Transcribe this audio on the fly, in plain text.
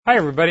Hi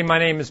everybody, my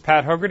name is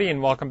Pat Hogarty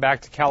and welcome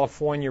back to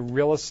California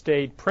Real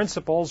Estate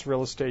Principles,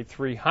 Real Estate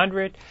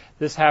 300.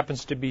 This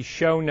happens to be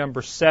show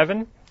number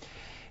 7.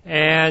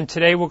 And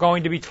today we're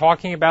going to be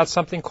talking about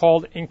something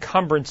called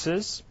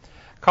encumbrances.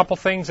 A couple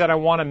things that I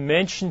want to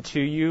mention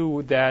to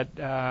you that,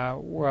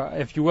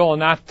 if you will, are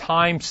not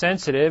time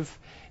sensitive.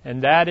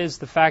 And that is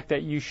the fact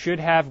that you should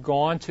have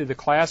gone to the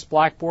Class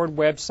Blackboard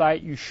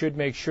website. You should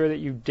make sure that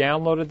you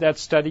downloaded that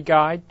study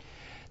guide,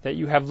 that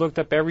you have looked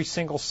up every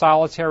single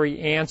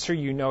solitary answer.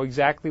 You know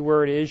exactly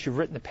where it is. You've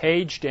written the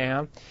page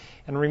down.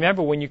 And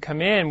remember, when you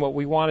come in, what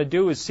we want to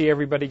do is see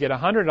everybody get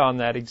 100 on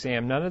that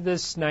exam. None of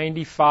this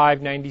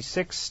 95,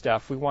 96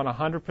 stuff. We want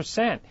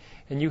 100%.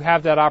 And you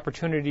have that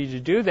opportunity to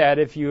do that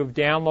if you have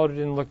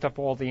downloaded and looked up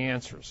all the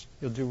answers.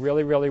 You'll do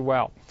really, really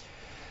well.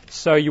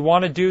 So you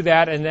want to do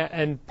that,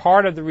 and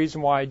part of the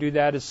reason why I do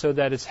that is so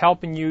that it's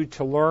helping you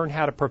to learn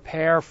how to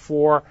prepare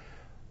for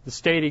the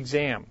state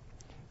exam.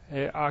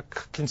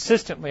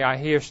 Consistently, I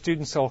hear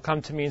students that will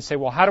come to me and say,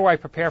 well, how do I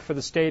prepare for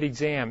the state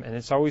exam? And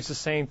it's always the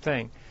same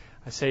thing.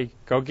 I say,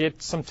 go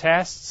get some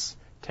tests,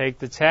 take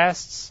the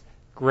tests,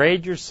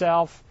 grade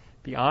yourself,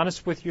 be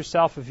honest with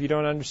yourself if you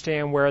don't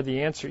understand where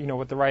the answer,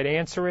 what the right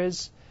answer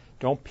is.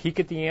 Don't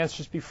peek at the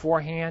answers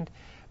beforehand.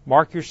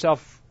 Mark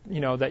yourself,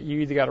 that you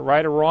either got it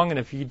right or wrong, and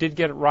if you did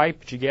get it right,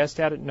 but you guessed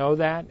at it, know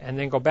that, and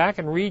then go back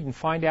and read and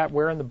find out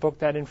where in the book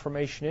that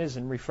information is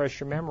and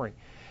refresh your memory.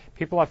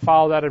 People that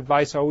follow that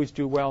advice always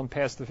do well and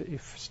pass the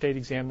state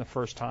exam the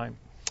first time.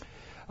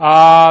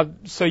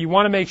 So you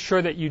want to make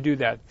sure that you do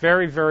that.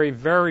 Very, very,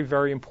 very,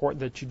 very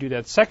important that you do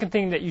that. Second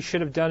thing that you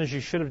should have done is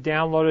you should have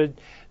downloaded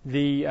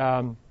the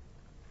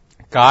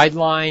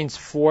guidelines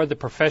for the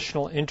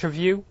professional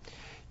interview.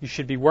 You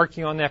should be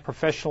working on that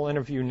professional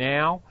interview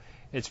now.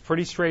 It's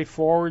pretty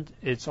straightforward.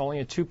 It's only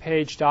a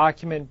 2-page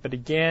document, but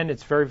again,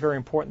 it's very, very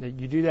important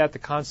that you do that. The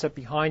concept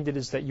behind it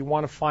is that you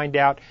want to find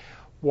out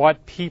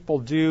what people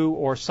do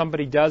or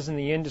somebody does in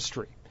the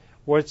industry.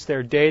 What's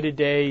their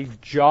day-to-day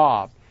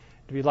job?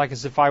 It'd be like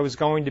as if I was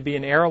going to be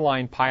an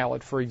airline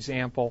pilot, for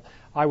example.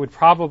 I would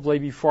probably,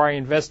 before I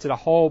invested a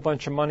whole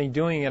bunch of money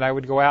doing it, I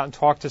would go out and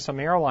talk to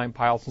some airline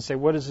pilots and say,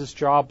 what is this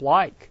job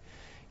like?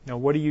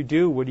 What do you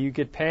do? What do you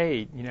get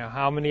paid?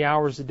 How many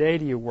hours a day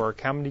do you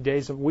work? How many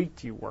days a week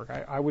do you work?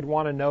 I would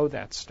want to know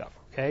that stuff,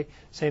 okay?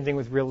 Same thing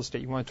with real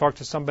estate. You want to talk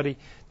to somebody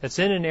that's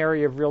in an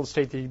area of real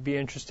estate that you'd be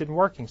interested in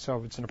working. So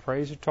if it's an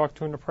appraiser, talk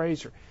to an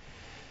appraiser.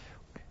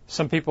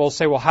 Some people will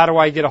say, well, how do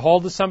I get a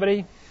hold of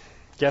somebody?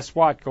 Guess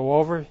what? Go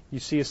over, you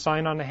see a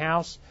sign on the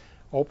house,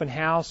 open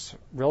house,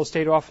 real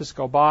estate office,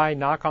 go by,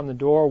 knock on the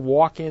door,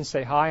 walk in,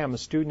 say, hi, I'm a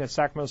student at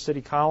Sacramento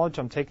City College.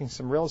 I'm taking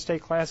some real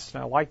estate classes,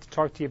 and I'd like to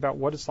talk to you about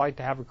what it's like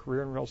to have a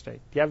career in real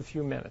estate. Do you have a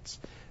few minutes?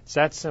 It's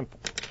that simple,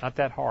 not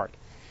that hard.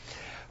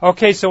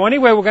 Okay, so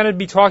anyway, we're going to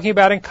be talking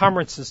about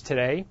encumbrances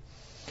today.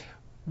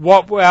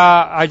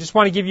 I just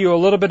want to give you a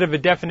little bit of a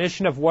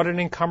definition of what an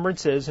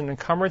encumbrance is. An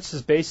encumbrance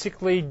is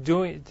basically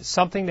doing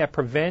something that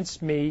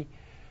prevents me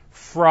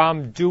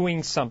from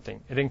doing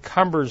something. It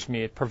encumbers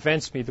me. It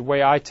prevents me, the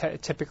way I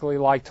typically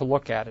like to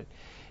look at it.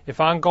 If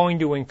I'm going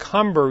to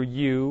encumber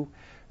you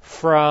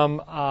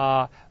from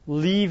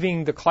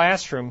leaving the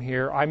classroom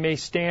here, I may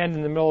stand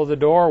in the middle of the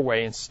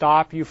doorway and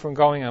stop you from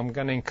going. I'm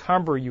going to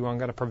encumber you. I'm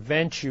going to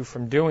prevent you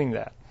from doing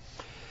that.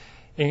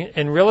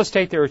 In real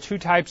estate, there are 2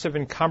 types of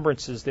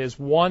encumbrances. There's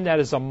one that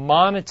is a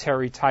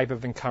monetary type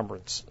of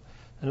encumbrance.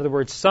 In other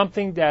words,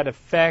 something that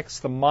affects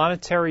the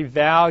monetary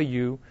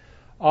value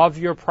of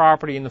your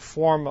property in the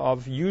form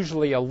of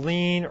usually a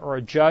lien or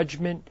a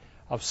judgment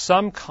of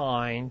some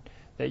kind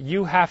that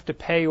you have to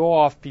pay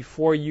off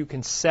before you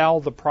can sell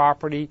the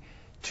property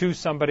to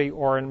somebody,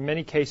 or in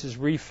many cases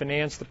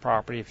refinance the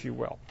property, if you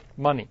will,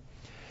 money.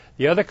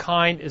 The other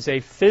kind is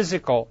a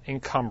physical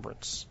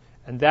encumbrance,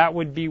 and that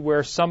would be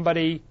where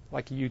somebody,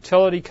 like a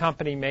utility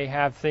company, may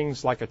have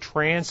things like a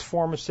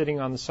transformer sitting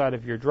on the side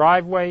of your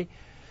driveway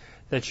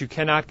that you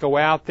cannot go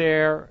out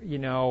there,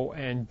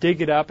 and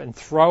dig it up and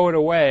throw it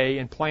away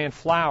and plant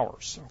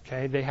flowers.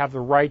 Okay, they have the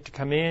right to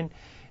come in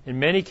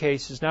many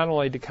cases, not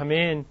only to come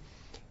in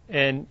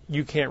and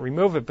you can't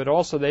remove it, but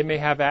also they may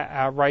have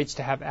rights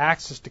to have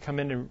access to come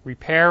in and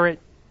repair it,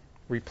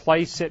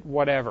 replace it,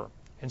 whatever.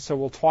 And so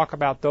we'll talk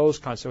about those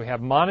kinds. So we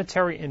have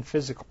monetary and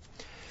physical.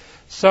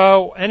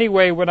 So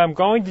anyway, what I'm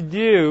going to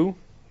do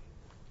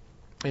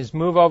is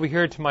move over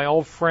here to my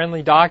old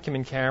friendly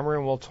document camera,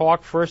 and we'll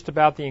talk first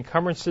about the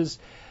encumbrances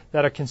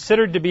that are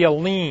considered to be a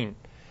lien.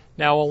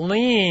 Now, a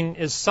lien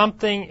is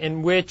something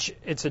in which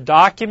it's a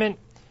document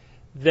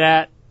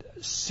that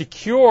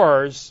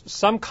secures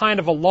some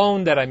kind of a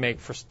loan that I make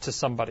to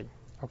somebody.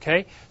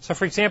 Okay? So,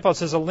 for example, it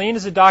says a lien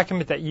is a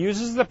document that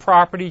uses the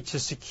property to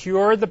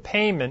secure the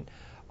payment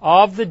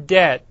of the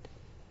debt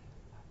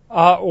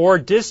or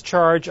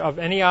discharge of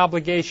any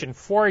obligation.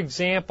 For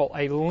example,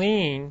 a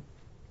lien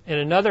in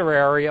another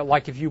area,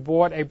 like if you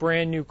bought a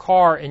brand new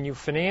car and you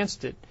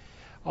financed it,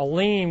 a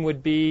lien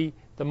would be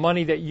the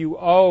money that you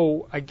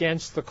owe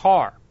against the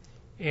car.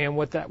 And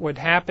what that would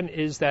happen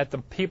is that the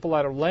people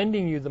that are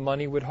lending you the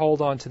money would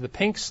hold on to the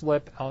pink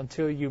slip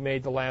until you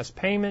made the last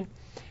payment,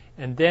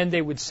 and then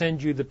they would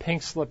send you the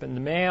pink slip in the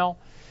mail.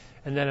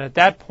 And then at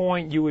that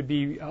point, you would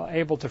be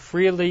able to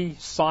freely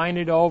sign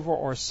it over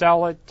or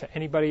sell it to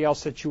anybody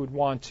else that you would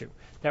want to.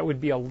 That would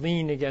be a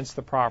lien against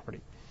the property.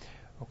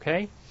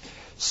 Okay?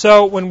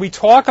 So when we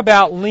talk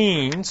about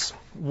liens,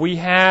 we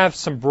have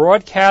some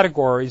broad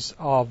categories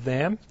of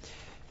them.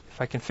 If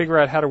I can figure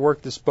out how to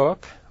work this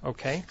book,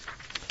 okay.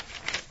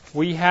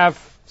 We have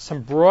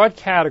some broad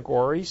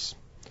categories,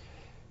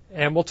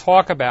 and we'll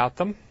talk about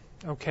them.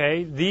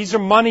 Okay? These are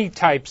money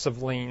types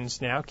of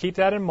liens now. Keep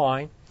that in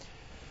mind.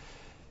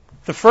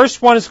 The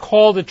first one is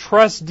called a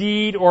trust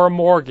deed or a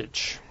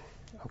mortgage.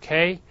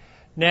 Okay?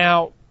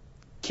 Now,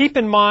 keep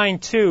in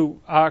mind, too,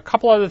 a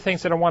couple other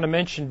things that I want to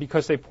mention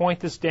because they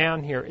point this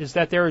down here, is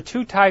that there are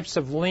two types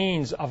of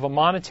liens of a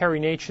monetary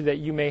nature that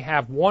you may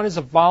have. One is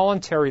a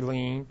voluntary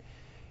lien,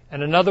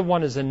 and another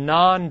one is a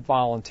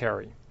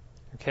non-voluntary.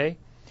 Okay?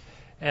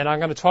 And I'm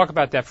going to talk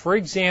about that. For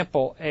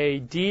example, a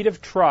deed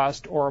of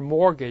trust or a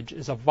mortgage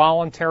is a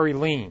voluntary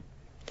lien.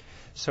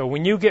 So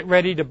when you get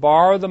ready to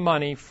borrow the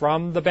money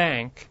from the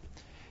bank,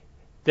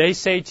 they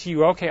say to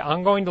you, okay,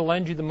 I'm going to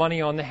lend you the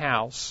money on the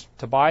house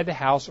to buy the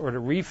house or to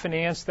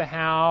refinance the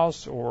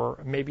house or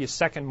maybe a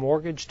second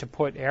mortgage to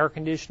put air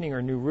conditioning or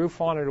a new roof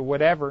on it or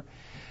whatever.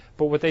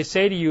 But what they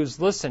say to you is,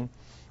 listen,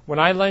 when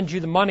I lend you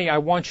the money, I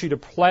want you to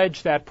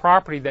pledge that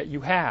property that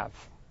you have.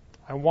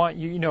 I want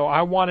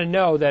I want to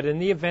know that in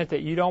the event that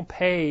you don't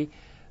pay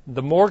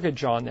the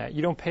mortgage on that,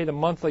 you don't pay the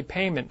monthly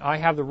payment, I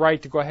have the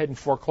right to go ahead and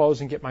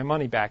foreclose and get my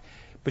money back.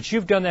 But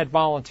you've done that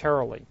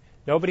voluntarily.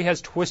 Nobody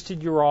has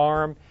twisted your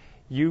arm.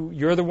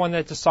 You're the one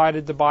that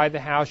decided to buy the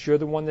house. You're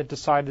the one that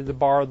decided to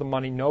borrow the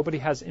money. Nobody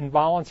has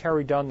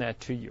involuntarily done that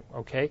to you,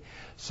 okay?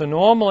 So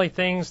normally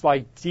things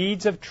like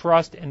deeds of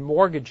trust and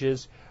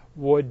mortgages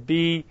would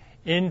be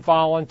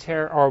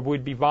involuntary or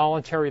would be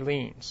voluntary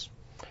liens.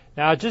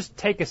 Now, I'll just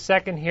take a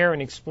second here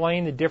and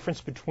explain the difference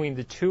between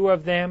the two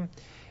of them,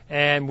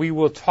 and we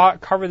will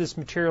cover this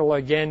material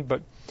again,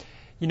 but,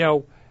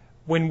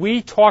 when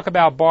we talk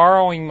about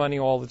borrowing money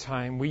all the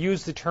time, we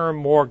use the term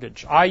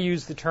mortgage. I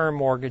use the term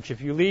mortgage.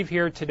 If you leave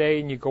here today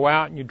and you go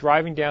out and you're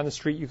driving down the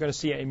street, you're going to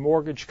see a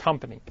mortgage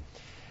company.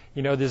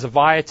 There's a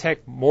Viatech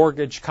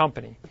mortgage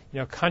company.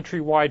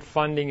 Countrywide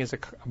Funding is a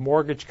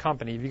mortgage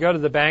company. If you go to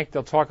the bank,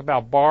 they'll talk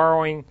about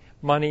borrowing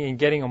money and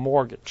getting a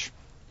mortgage.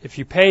 If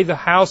you pay the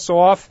house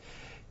off,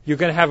 you're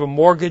going to have a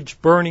mortgage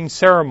burning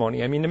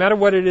ceremony. No matter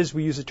what it is,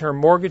 we use the term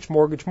mortgage,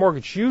 mortgage,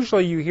 mortgage.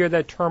 Usually you hear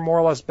that term more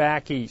or less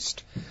back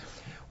east.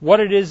 What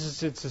it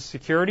is it's a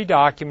security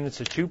document. It's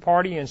a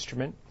two-party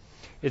instrument.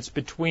 It's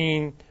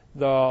between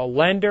the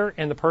lender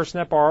and the person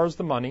that borrows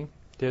the money.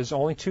 There's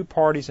only two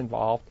parties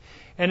involved.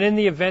 And in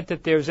the event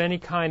that there's any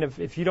kind of,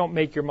 if you don't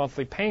make your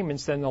monthly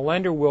payments, then the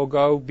lender will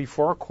go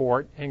before a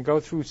court and go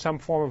through some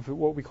form of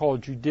what we call a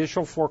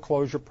judicial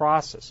foreclosure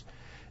process.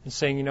 And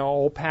saying,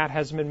 old Pat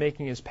hasn't been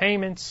making his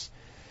payments.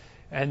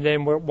 And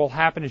then what will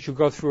happen is you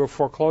go through a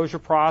foreclosure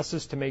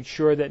process to make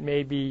sure that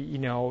maybe,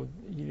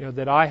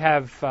 that I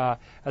have,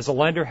 as a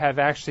lender, have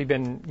actually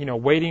been,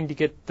 waiting to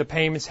get the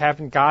payments,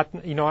 haven't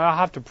gotten, I'll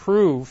have to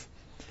prove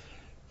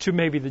to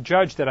maybe the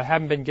judge that I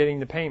haven't been getting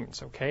the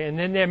payments, okay? And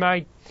then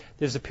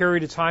there's a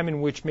period of time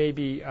in which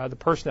maybe the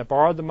person that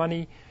borrowed the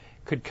money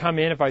could come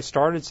in if I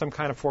started some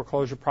kind of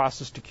foreclosure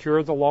process to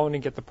cure the loan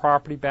and get the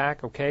property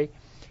back, okay?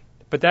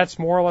 But that's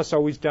more or less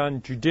always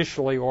done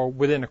judicially or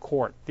within a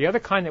court. The other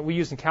kind that we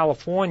use in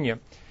California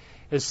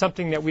is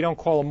something that we don't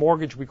call a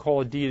mortgage, we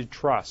call a deed of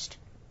trust.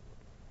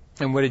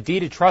 And what a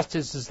deed of trust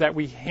is that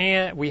we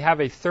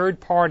have a third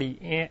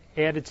party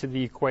added to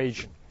the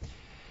equation.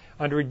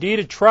 Under a deed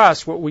of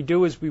trust, what we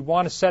do is we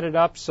want to set it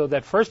up so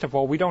that, first of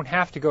all, we don't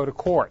have to go to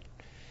court.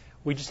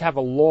 We just have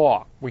a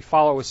law. We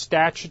follow a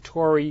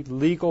statutory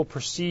legal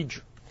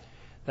procedure.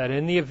 That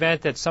in the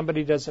event that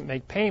somebody doesn't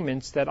make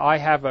payments, that I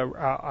have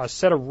a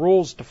set of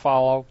rules to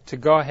follow to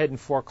go ahead and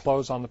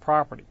foreclose on the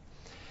property.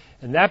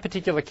 In that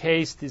particular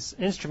case, this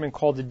instrument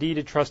called the deed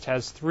of trust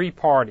has three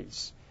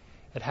parties.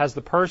 It has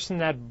the person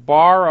that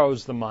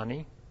borrows the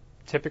money,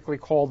 typically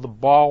called the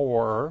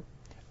borrower,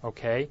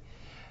 okay?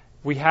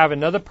 We have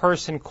another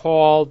person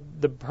called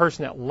the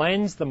person that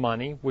lends the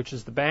money, which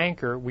is the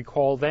banker. We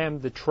call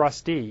them the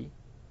trustee,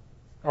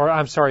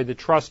 the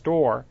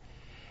trustor.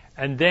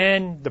 And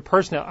then the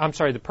person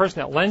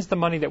that lends the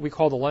money that we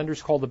call the lender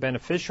is called the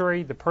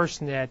beneficiary. The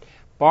person that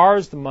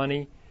borrows the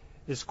money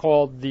is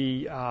called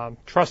the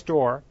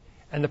trustor.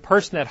 And the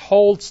person that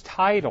holds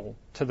title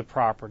to the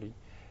property,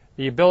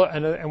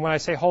 and when I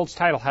say holds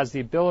title, has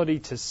the ability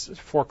to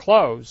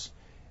foreclose,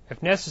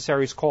 if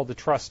necessary, is called the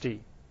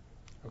trustee.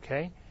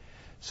 Okay?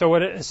 So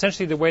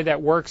essentially the way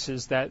that works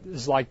is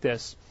like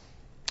this.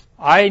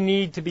 I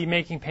need to be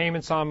making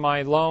payments on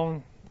my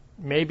loan.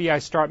 Maybe I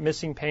start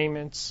missing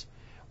payments.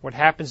 What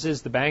happens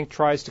is the bank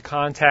tries to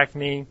contact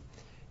me.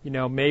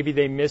 Maybe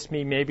they miss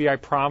me. Maybe I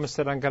promise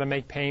that I'm going to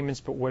make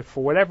payments, but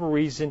for whatever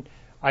reason,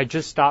 I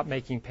just stop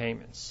making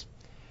payments.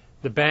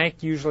 The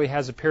bank usually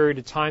has a period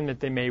of time that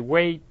they may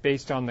wait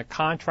based on the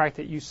contract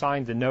that you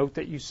signed, the note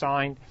that you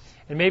signed,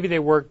 and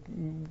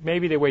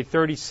maybe they wait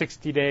 30,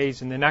 60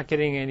 days, and they're not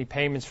getting any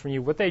payments from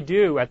you. What they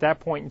do at that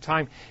point in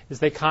time is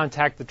they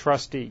contact the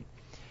trustee.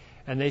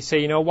 And they say,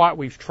 you know what,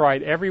 we've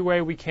tried every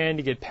way we can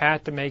to get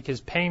Pat to make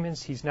his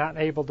payments. He's not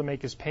able to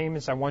make his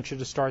payments. I want you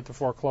to start the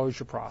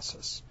foreclosure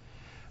process.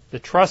 The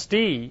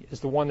trustee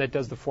is the one that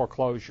does the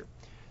foreclosure.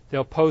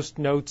 They'll post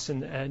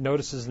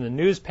notices in the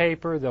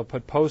newspaper. They'll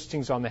put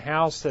postings on the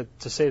house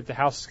to say that the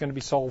house is going to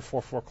be sold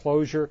for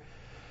foreclosure.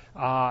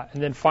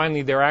 And then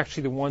finally, they're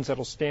actually the ones that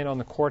will stand on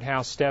the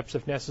courthouse steps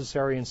if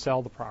necessary and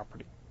sell the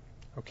property.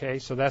 Okay,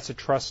 so that's a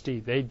trustee.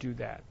 They do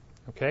that.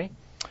 Okay?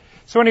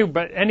 So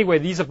anyway,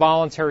 these are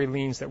voluntary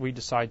liens that we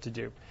decide to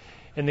do.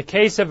 In the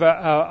case of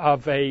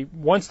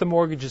once the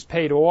mortgage is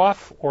paid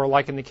off, or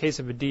like in the case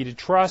of a deed of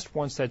trust,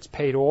 once that's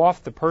paid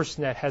off, the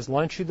person that has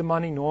lent you the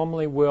money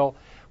normally will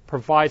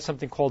provide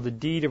something called the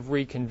deed of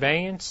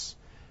reconveyance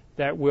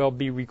that will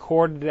be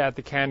recorded at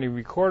the county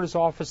recorder's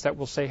office that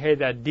will say, hey,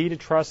 that deed of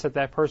trust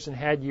that person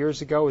had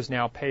years ago is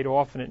now paid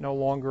off and it no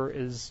longer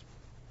is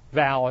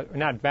valid,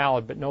 not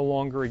valid, but no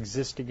longer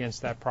exists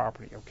against that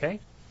property,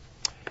 okay?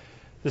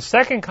 The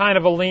second kind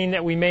of a lien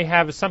that we may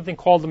have is something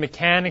called the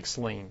mechanics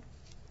lien.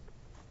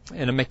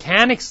 And a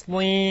mechanics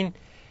lien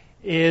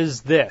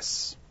is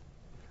this.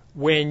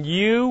 When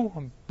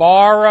you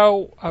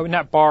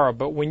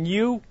when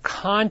you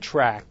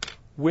contract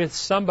with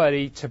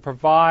somebody to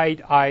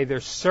provide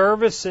either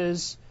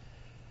services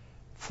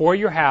for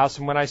your house,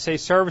 and when I say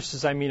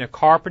services, I mean a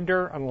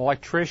carpenter, an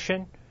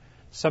electrician,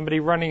 somebody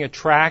running a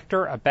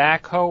tractor, a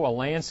backhoe, a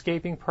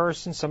landscaping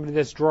person, somebody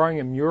that's drawing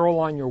a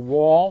mural on your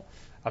wall,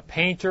 a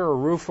painter, a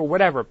roofer,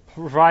 whatever,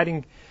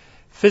 providing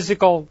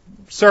physical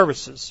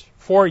services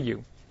for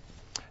you.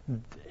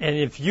 And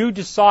if you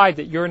decide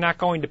that you're not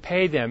going to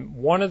pay them,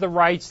 one of the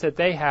rights that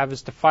they have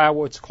is to file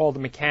what's called a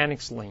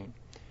mechanics lien.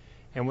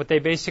 And what they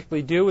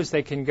basically do is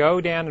they can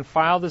go down and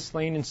file this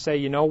lien and say,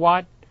 you know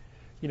what,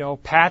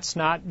 Pat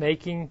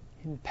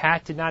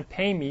did not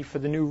pay me for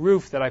the new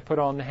roof that I put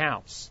on the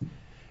house.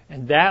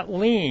 And that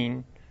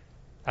lien,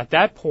 at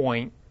that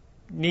point,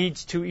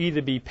 needs to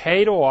either be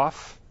paid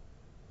off,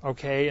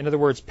 okay, in other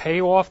words,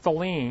 pay off the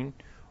lien,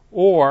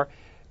 or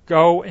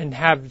go and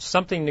have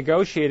something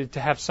negotiated to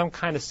have some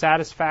kind of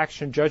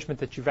satisfaction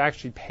judgment that you've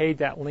actually paid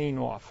that lien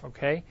off,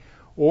 okay?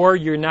 Or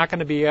you're not going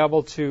to be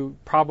able to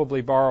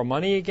probably borrow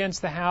money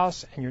against the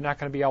house, and you're not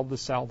going to be able to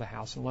sell the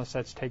house unless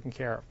that's taken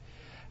care of.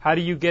 How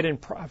do you get in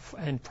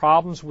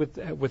problems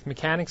with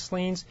mechanics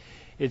liens?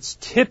 It's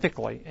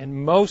typically,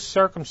 in most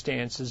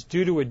circumstances,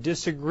 due to a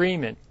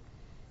disagreement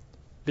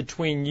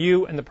between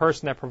you and the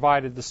person that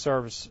provided the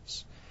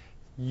services.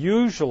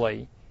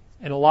 Usually,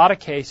 in a lot of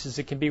cases,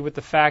 it can be with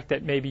the fact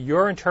that maybe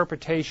your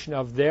interpretation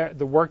of the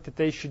work that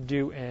they should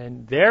do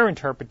and their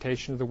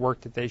interpretation of the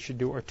work that they should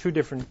do are two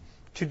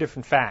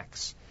different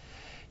facts.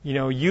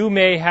 You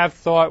may have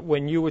thought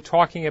when you were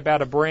talking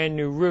about a brand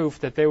new roof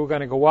that they were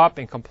going to go up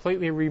and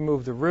completely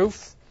remove the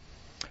roof.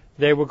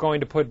 They were going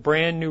to put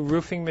brand new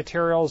roofing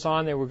materials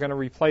on. They were going to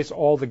replace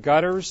all the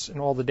gutters and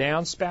all the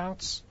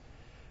downspouts.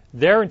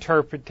 Their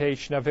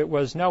interpretation of it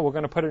was, no, we're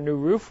going to put a new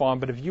roof on,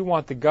 but if you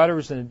want the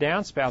gutters and the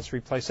downspouts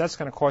replaced, that's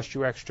going to cost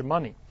you extra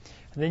money.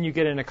 And then you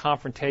get in a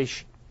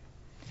confrontation.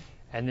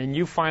 And then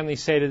you finally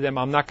say to them,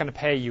 I'm not going to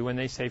pay you. And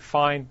they say,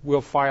 fine,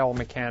 we'll file a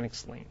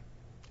mechanics lien.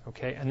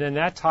 Okay? And then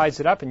that ties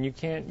it up, and you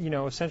can't,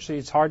 essentially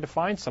it's hard to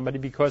find somebody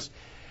because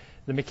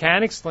the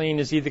mechanics lien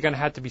is either going to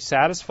have to be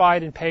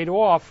satisfied and paid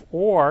off,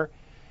 or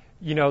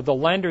the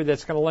lender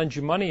that's going to lend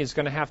you money is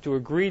going to have to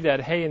agree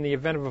that, hey, in the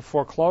event of a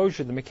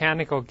foreclosure, the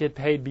mechanic will get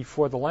paid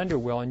before the lender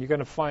will, and you're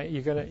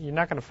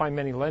not going to find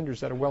many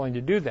lenders that are willing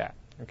to do that.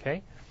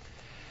 Okay.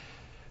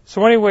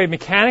 So anyway,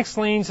 mechanics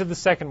liens are the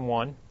second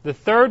one. The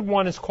third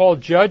one is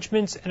called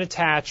judgments and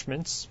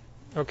attachments.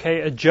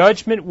 Okay, a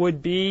judgment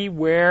would be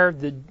where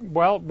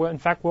in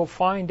fact, we'll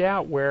find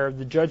out where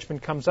the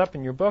judgment comes up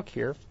in your book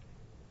here.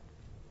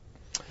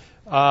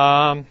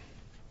 Let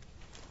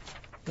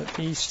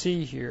me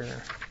see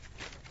here.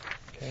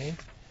 Okay.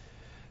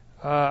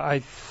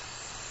 I'm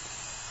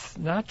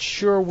not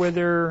sure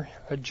whether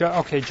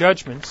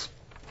judgments.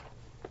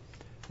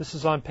 This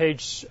is on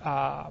page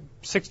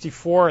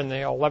 64 in the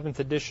 11th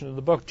edition of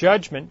the book.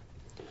 Judgment.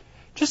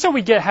 Just so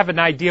we have an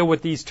idea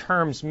what these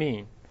terms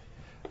mean.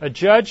 A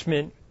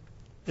judgment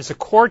is a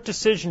court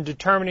decision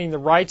determining the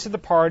rights of the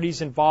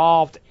parties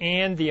involved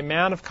and the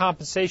amount of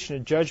compensation. A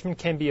judgment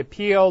can be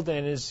appealed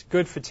and is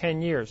good for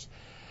 10 years.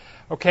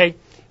 Okay,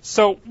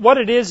 so what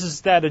it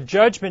is that a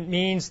judgment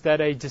means that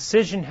a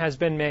decision has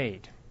been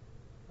made.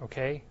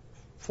 Okay,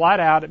 flat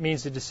out, it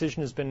means a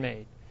decision has been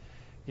made.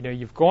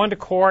 You've gone to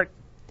court.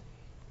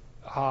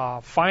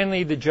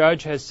 Finally, the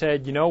judge has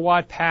said, you know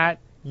what, Pat,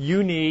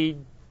 you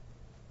need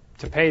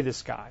to pay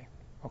this guy,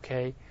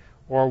 okay,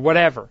 or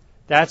whatever.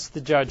 That's the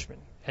judgment.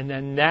 And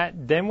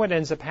then what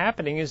ends up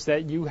happening is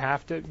that you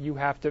have to,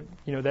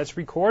 that's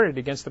recorded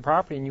against the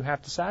property and you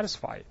have to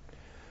satisfy it.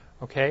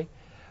 Okay?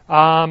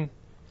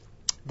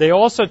 They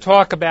also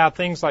talk about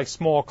things like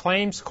small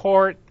claims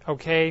court,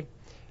 okay?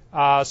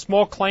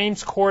 Small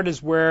claims court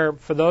is where,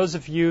 for those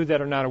of you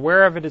that are not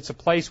aware of it, it's a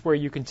place where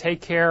you can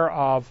take care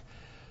of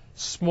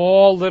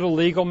small little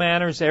legal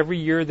matters. Every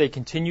year they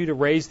continue to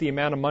raise the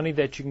amount of money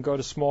that you can go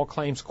to small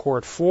claims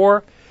court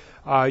for.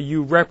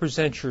 You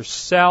represent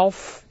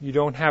yourself. You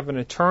don't have an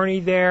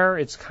attorney there.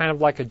 It's kind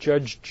of like a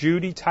Judge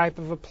Judy type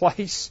of a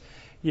place,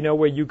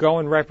 where you go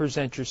and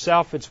represent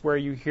yourself. It's where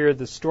you hear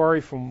the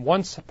story from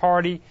one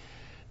party,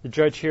 the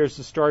judge hears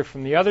the story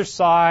from the other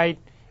side,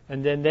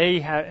 and then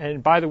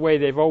and by the way,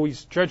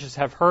 judges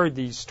have heard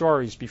these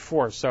stories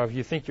before, so if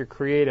you think you're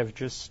creative,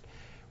 just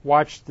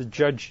watch the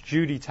Judge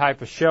Judy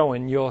type of show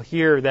and you'll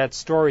hear that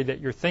story that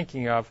you're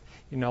thinking of,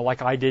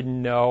 like I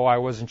didn't know, I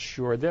wasn't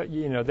sure.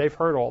 They've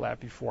heard all that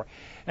before.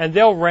 And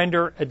they'll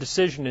render a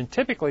decision, and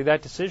typically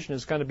that decision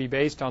is going to be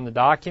based on the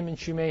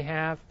documents you may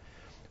have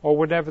or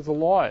whatever the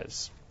law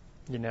is,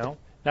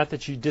 Not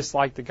that you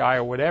dislike the guy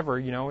or whatever,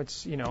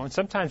 it's, and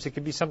sometimes it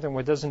could be something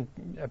that doesn't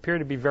appear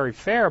to be very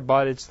fair,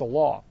 but it's the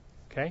law,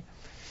 okay?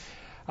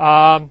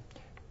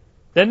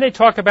 Then they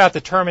talk about the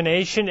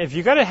termination. If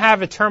you're going to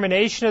have a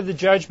termination of the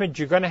judgment,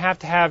 you're going to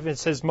have, it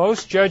says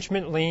most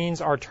judgment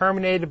liens are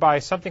terminated by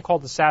something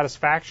called the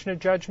satisfaction of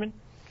judgment.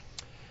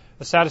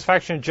 The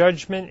satisfaction of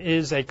judgment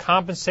is a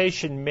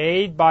compensation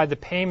made by the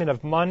payment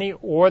of money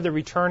or the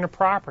return of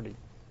property,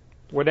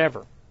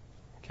 whatever,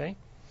 okay?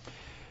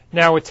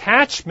 Now,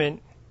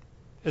 attachment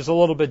is a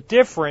little bit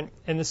different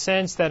in the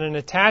sense that an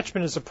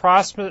attachment is a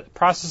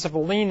process of a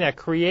lien that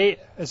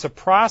is a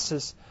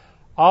process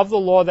of the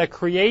law that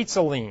creates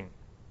a lien.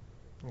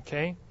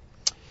 Okay?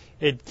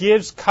 It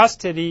gives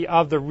custody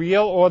of the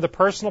real or the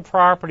personal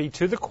property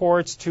to the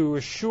courts to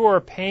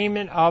assure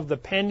payment of the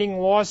pending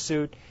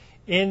lawsuit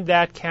in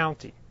that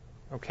county.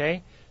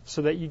 Okay?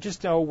 So that you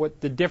just know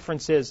what the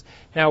difference is.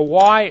 Now,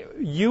 why,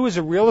 you as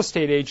a real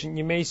estate agent,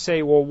 you may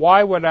say, well,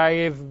 why would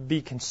I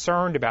be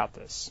concerned about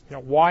this?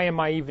 Why am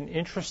I even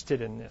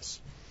interested in this?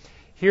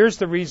 Here's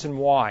the reason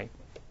why.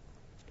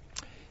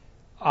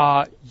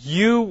 I'll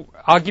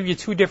give you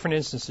two different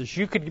instances.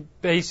 You could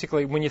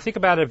basically, when you think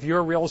about it, if you're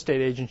a real estate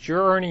agent,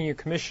 you're earning your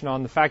commission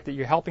on the fact that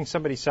you're helping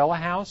somebody sell a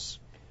house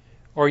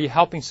or you're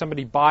helping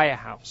somebody buy a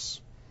house.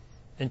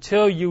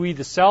 Until you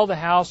either sell the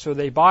house or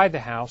they buy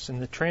the house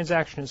and the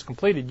transaction is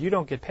completed, you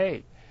don't get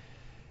paid.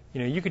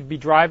 You could be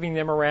driving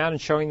them around and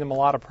showing them a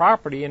lot of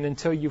property, and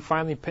until you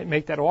finally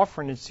make that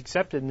offer and it's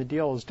accepted and the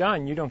deal is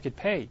done, you don't get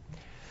paid.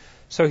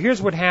 So here's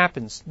what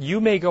happens.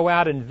 You may go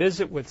out and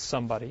visit with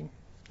somebody.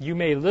 You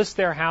may list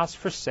their house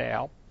for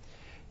sale.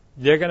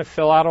 They're going to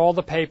fill out all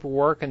the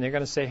paperwork, and they're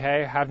going to say,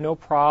 hey, I have no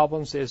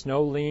problems. There's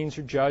no liens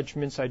or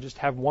judgments. I just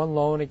have one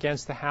loan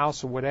against the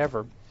house or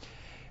whatever.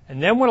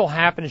 And then what will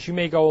happen is you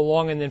may go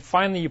along, and then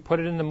finally you put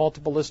it in the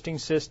multiple listing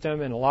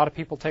system, and a lot of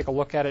people take a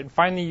look at it, and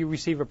finally you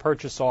receive a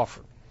purchase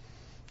offer.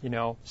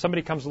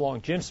 Somebody comes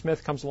along, Jim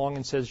Smith comes along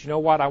and says, you know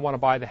what, I want to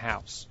buy the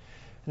house.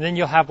 And then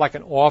you'll have like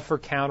an offer,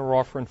 counter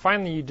offer, and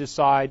finally you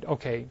decide,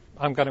 okay,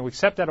 I'm going to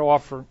accept that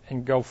offer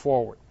and go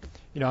forward.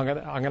 I'm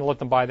going to let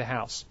them buy the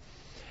house.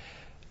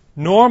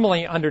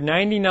 Normally, under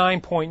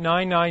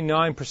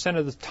 99.999%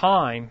 of the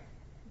time,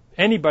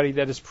 anybody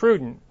that is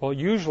prudent, well,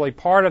 usually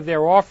part of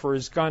their offer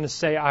is going to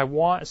say, I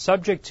want,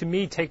 subject to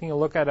me taking a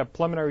look at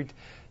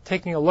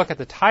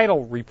the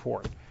title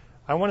report.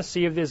 I want to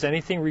see if there's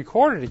anything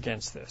recorded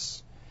against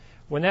this.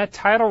 When that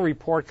title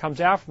report comes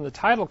out from the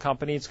title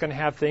company, it's going to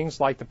have things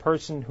like the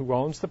person who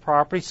owns the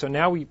property. So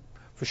now we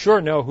for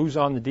sure know who's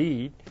on the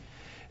deed.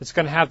 It's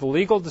going to have the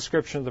legal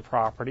description of the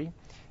property.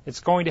 It's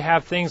going to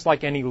have things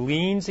like any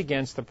liens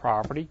against the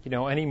property,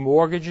 any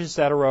mortgages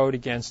that are owed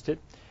against it,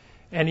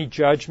 any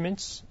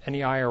judgments, any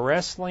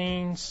IRS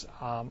liens,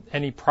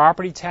 any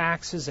property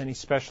taxes, any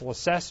special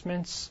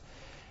assessments,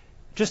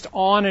 just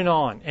on and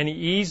on. Any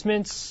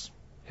easements,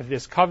 if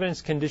there's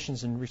covenants,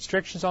 conditions, and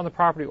restrictions on the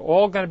property,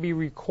 all going to be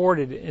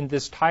recorded in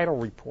this title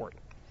report.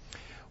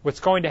 What's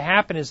going to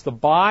happen is the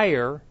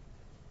buyer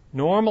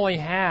normally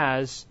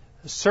has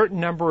a certain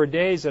number of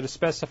days that are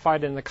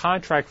specified in the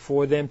contract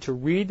for them to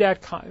read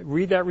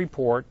that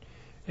report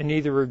and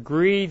either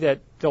agree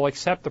that they'll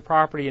accept the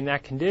property in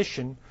that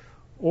condition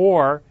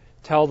or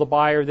tell the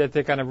buyer that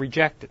they're going to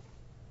reject it.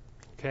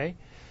 Okay?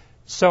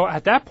 So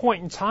at that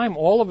point in time,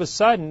 all of a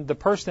sudden, the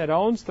person that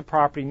owns the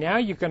property, now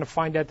you're going to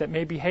find out that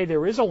maybe, hey,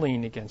 there is a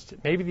lien against it.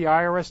 Maybe the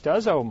IRS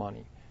does owe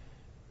money,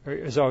 or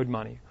is owed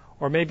money.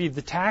 Or maybe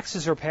the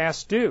taxes are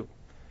past due.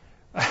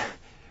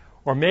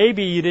 Or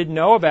maybe you didn't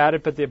know about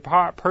it, but the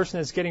person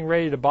that's getting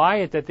ready to buy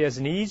it, that there's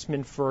an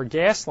easement for a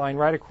gas line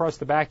right across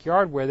the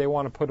backyard where they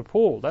want to put a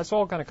pool. That's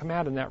all going to come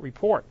out in that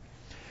report.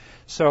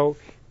 So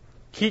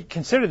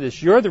consider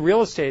this. You're the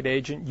real estate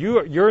agent.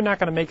 You're not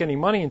going to make any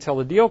money until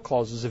the deal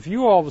closes. If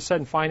you all of a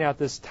sudden find out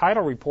this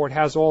title report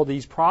has all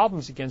these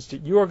problems against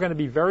it, you are going to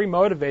be very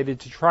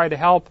motivated to try to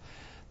help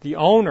the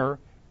owner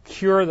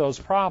cure those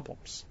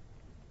problems.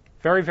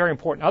 Very, very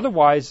important.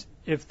 Otherwise,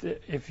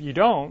 if you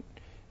don't,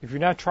 if you're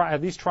not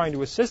at least trying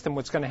to assist them,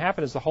 what's going to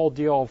happen is the whole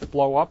deal will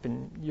blow up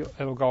and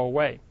it'll go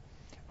away.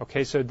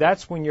 Okay, so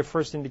that's when your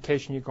first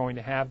indication you're going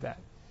to have that.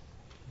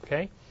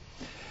 Okay?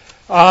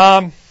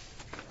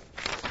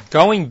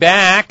 Going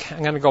back,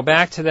 I'm going to go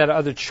back to that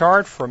other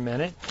chart for a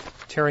minute,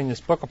 tearing this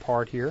book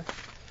apart here.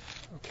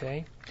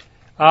 Okay.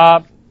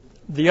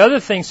 The other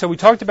thing, so we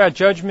talked about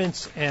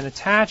judgments and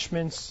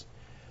attachments.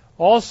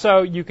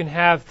 Also, you can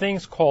have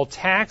things called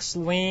tax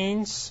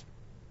liens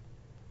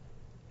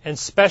and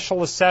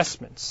special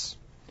assessments.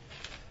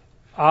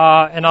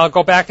 And I'll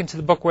go back into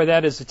the book where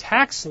that is. A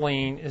tax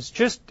lien is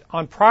just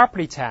on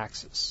property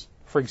taxes,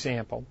 for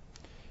example.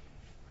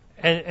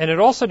 And it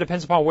also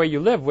depends upon where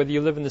you live, whether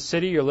you live in the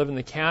city or live in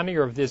the county,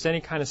 or if there's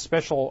any kind of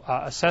special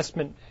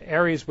assessment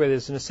areas where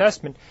there's an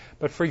assessment.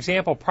 But for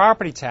example,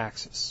 property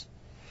taxes.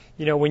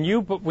 You know, when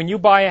you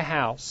buy a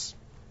house,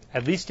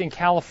 at least in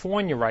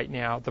California right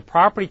now, the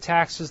property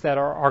taxes that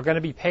are going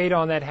to be paid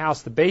on that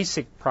house, the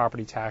basic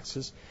property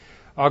taxes,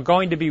 are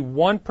going to be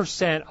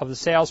 1% of the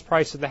sales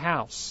price of the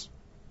house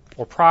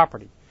or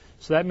property.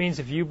 So that means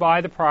if you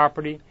buy the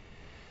property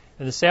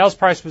and the sales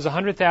price was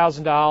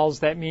 $100,000,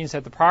 that means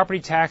that the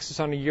property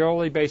taxes on a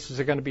yearly basis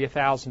are going to be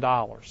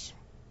 $1,000.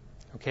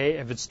 Okay?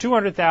 If it's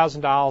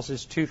 $200,000,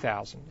 it's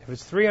 $2,000. If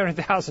it's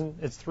 $300,000,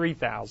 it's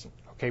 $3,000.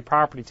 Okay?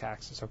 Property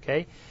taxes.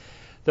 Okay?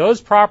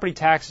 Those property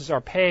taxes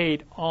are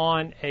paid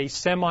on a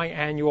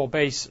semi-annual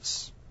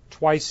basis,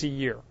 twice a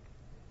year.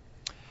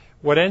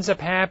 What ends up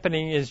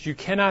happening is you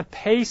cannot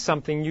pay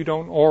something you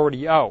don't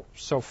already owe.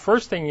 So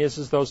first thing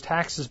is those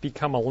taxes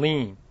become a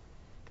lien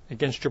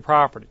against your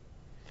property.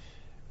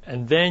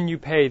 And then you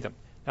pay them.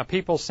 Now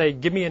people say,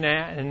 give me an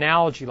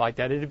analogy like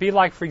that. It would be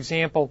like, for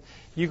example,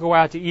 you go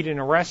out to eat in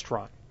a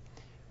restaurant.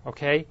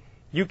 Okay?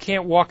 You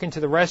can't walk into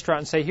the restaurant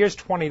and say, here's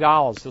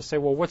 $20. They'll say,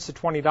 well, what's the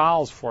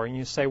 $20 for? And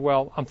you say,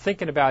 well, I'm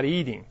thinking about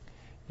eating,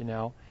 you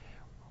know.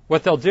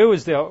 What they'll do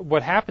is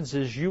what happens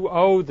is you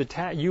owe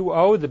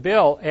the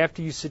bill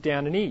after you sit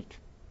down and eat.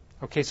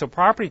 Okay, so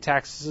property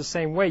tax is the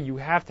same way. You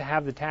have to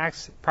have the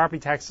property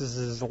taxes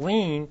as a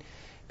lien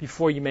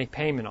before you make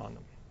payment on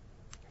them.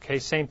 Okay,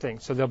 same thing.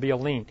 So there'll be a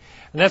lien.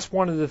 And that's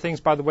one of the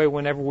things, by the way,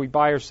 whenever we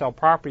buy or sell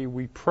property,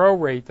 we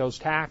prorate those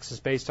taxes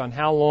based on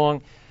how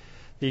long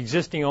the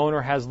existing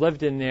owner has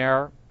lived in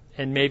there,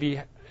 and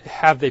maybe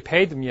have they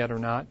paid them yet or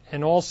not.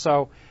 And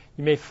also,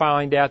 you may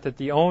find out that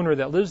the owner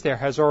that lives there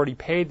has already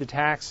paid the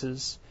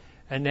taxes,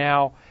 and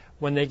now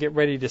when they get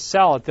ready to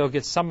sell it, they'll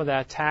get some of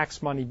that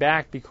tax money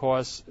back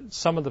because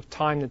some of the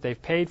time that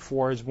they've paid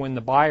for is when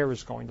the buyer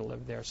is going to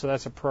live there. So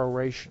that's a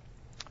proration.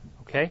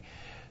 Okay?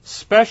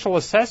 Special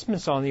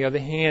assessments, on the other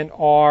hand,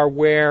 are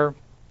where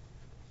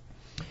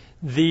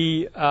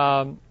the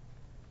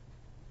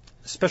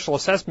special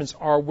assessments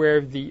are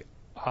where the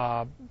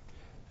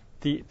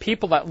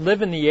people that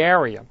live in the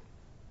area,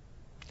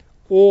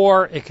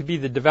 or it could be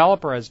the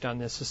developer has done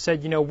this, has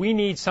said, you know, we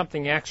need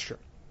something extra.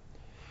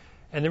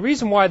 And the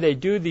reason why they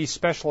do these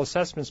special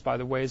assessments, by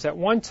the way, is that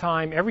one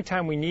time, every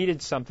time we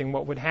needed something,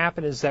 what would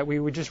happen is that we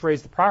would just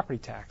raise the property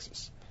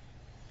taxes.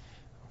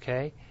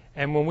 Okay?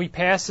 And when we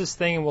pass this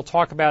thing, and we'll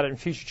talk about it in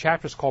future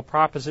chapters, called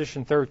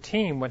Proposition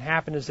 13, what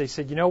happened is they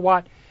said, you know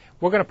what?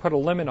 We're going to put a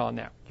limit on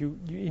that.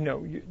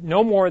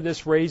 No more of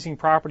this raising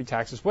property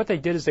taxes. What they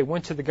did is they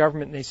went to the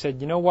government and they said,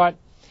 you know what?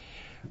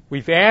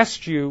 We've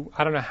asked you,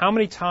 I don't know how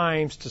many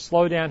times, to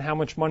slow down how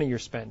much money you're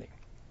spending.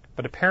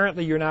 But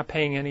apparently you're not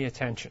paying any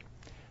attention.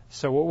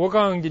 So what we're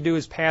going to do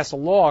is pass a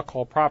law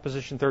called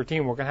Proposition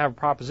 13. We're going to have a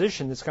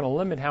proposition that's going to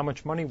limit how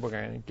much money we're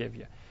going to give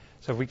you.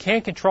 So if we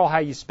can't control how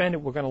you spend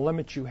it, we're going to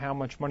limit you how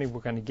much money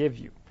we're going to give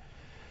you.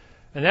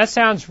 And that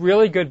sounds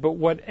really good, but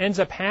what ends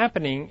up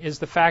happening is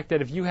the fact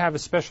that if you have a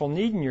special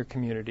need in your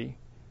community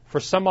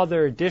for some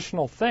other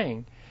additional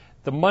thing,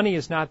 the money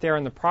is not there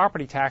in the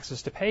property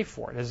taxes to pay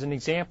for it. As an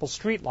example,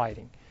 street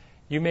lighting.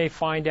 You may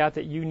find out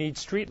that you need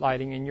street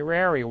lighting in your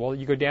area. Well,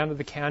 you go down to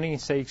the county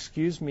and say,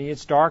 excuse me,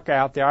 it's dark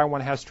out there, I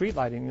want to have street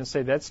lighting. And they'll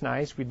say, that's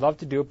nice, we'd love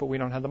to do it, but we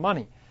don't have the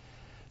money.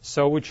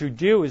 So what you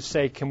do is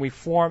say, can we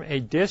form a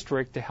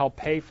district to help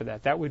pay for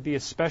that? That would be a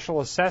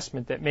special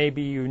assessment that may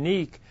be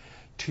unique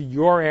to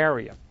your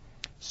area.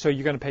 So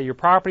you're going to pay your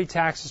property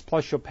taxes,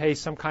 plus you'll pay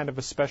some kind of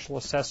a special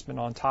assessment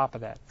on top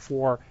of that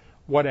for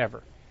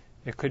whatever.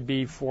 It could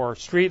be for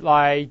street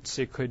lights,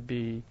 it could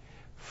be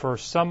for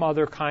some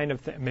other kind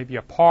of thing, maybe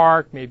a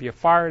park, maybe a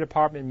fire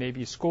department,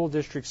 maybe a school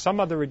district,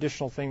 some other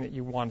additional thing that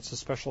you want. It's a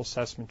special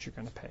assessment you're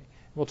going to pay.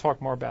 We'll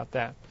talk more about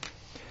that.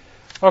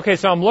 Okay,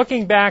 so I'm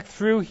looking back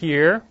through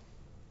here.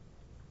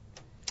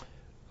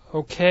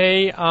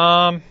 Okay,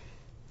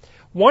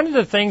 one of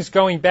the things,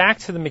 going back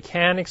to the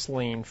mechanics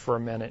lien for a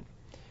minute,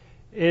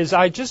 is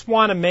I just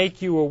want to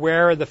make you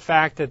aware of the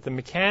fact that the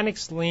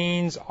mechanics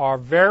liens are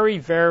very,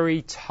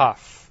 very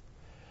tough.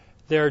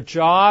 Their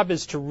job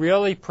is to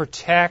really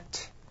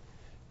protect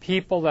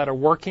people that are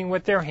working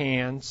with their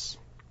hands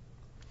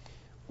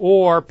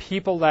or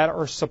people that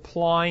are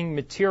supplying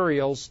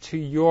materials to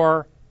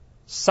your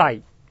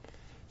site.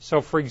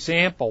 So, for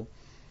example,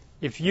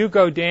 if you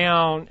go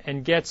down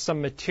and get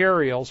some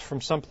materials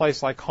from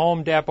someplace like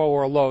Home Depot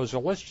or Lowe's,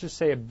 or let's just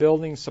say a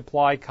building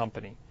supply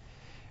company,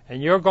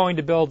 and you're going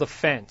to build a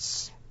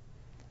fence,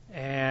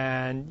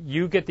 and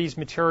you get these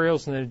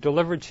materials and they're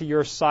delivered to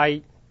your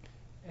site,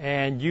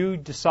 and you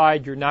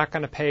decide you're not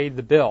going to pay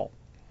the bill,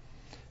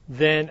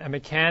 then a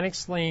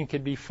mechanic's lien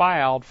could be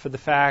filed for the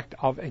fact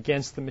of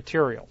against the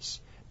materials.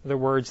 In other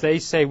words, they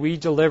say we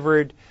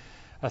delivered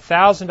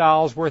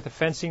 $1,000 worth of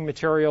fencing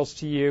materials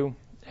to you,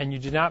 and you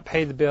did not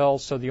pay the bill,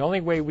 so the only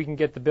way we can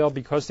get the bill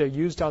because they're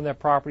used on that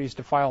property is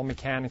to file a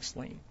mechanic's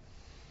lien.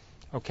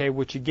 Okay,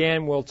 which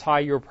again will tie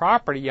your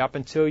property up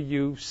until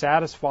you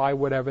satisfy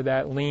whatever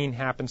that lien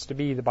happens to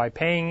be, either by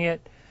paying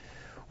it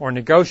or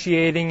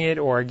negotiating it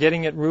or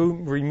getting it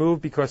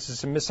removed because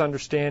it's a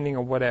misunderstanding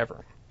or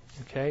whatever.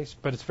 Okay,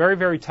 but it's very,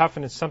 very tough,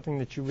 and it's something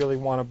that you really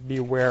want to be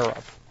aware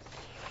of.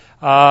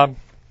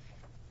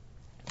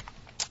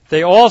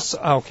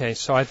 Okay,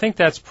 so I think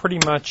that's pretty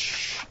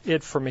much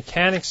it for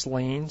mechanics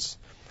liens.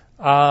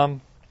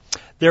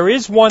 There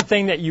is one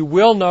thing that you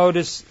will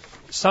notice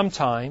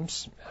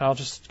sometimes, and I'll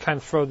just kind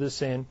of throw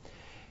this in,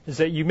 is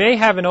that you may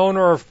have an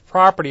owner of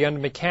property under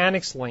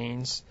mechanics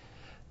liens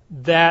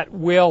that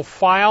will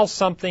file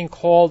something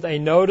called a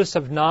notice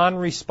of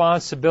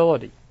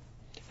non-responsibility.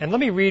 And let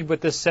me read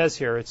what this says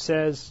here. It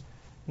says,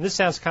 and this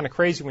sounds kind of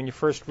crazy when you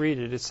first read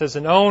it, it says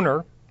an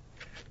owner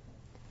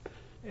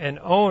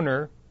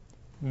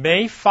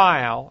may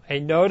file a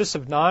notice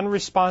of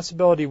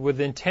non-responsibility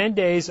within 10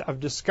 days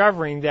of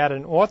discovering that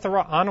an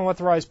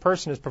unauthorized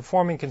person is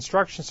performing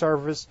construction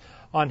service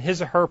on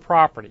his or her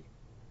property.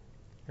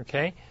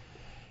 Okay?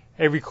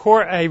 A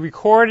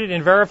recorded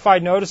and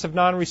verified notice of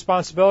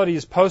non-responsibility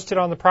is posted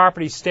on the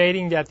property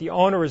stating that the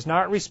owner is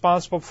not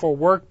responsible for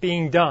work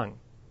being done.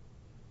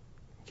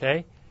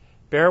 Okay?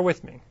 Bear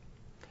with me.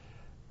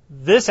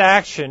 This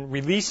action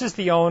releases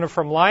the owner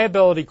from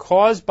liability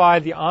caused by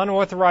the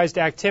unauthorized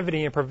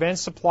activity and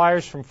prevents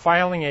suppliers from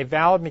filing a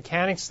valid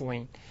mechanics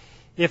lien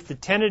if the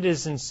tenant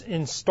is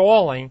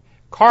installing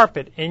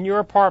carpet in your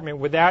apartment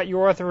without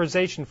your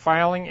authorization.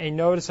 Filing a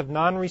notice of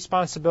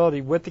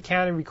non-responsibility with the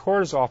county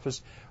recorder's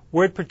office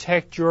would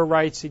protect your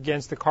rights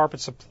against the carpet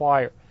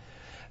supplier.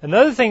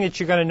 Another thing that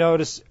you're going to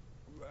notice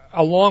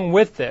along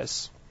with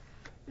this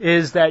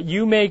is that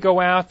you may go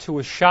out to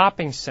a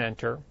shopping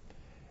center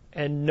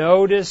and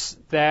notice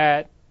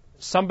that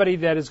somebody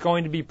that is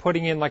going to be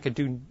putting in like a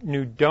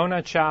new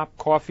donut shop,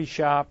 coffee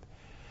shop,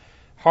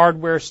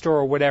 hardware store,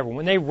 or whatever,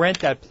 when they rent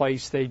that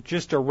place, they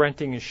just are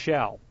renting a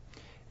shell.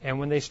 And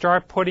when they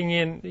start putting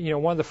in,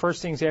 one of the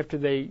first things after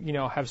they,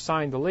 have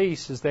signed the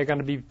lease is they're going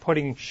to be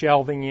putting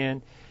shelving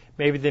in.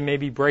 Maybe they may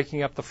be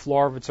breaking up the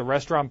floor if it's a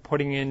restaurant,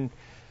 putting in,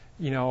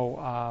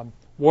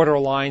 water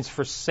lines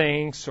for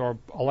sinks or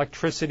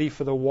electricity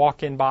for the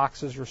walk-in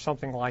boxes or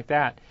something like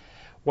that.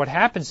 What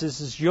happens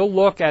is you'll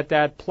look at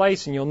that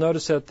place and you'll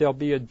notice that there'll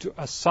be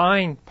a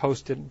sign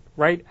posted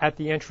right at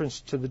the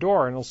entrance to the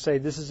door, and it'll say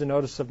this is a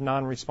notice of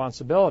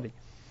non-responsibility.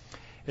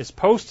 It's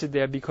posted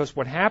there because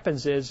what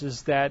happens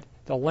is that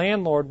the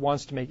landlord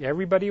wants to make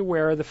everybody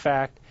aware of the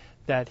fact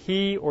that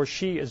he or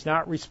she is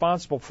not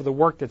responsible for the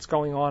work that's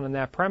going on in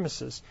that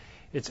premises.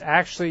 It's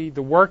actually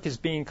the work is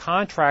being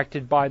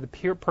contracted by the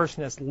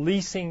person that's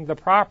leasing the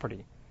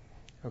property.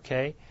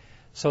 Okay?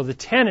 So the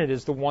tenant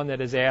is the one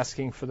that is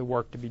asking for the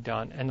work to be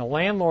done. And the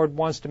landlord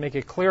wants to make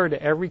it clear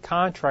to every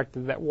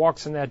contractor that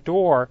walks in that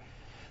door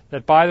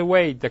that, by the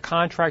way, the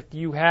contract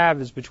you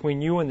have is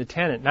between you and the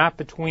tenant, not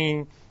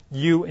between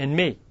you and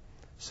me.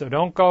 So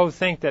don't go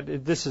think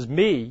that this is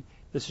me,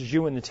 this is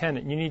you and the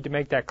tenant. You need to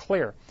make that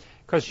clear.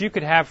 Because you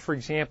could have, for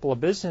example, a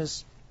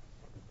business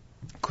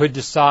could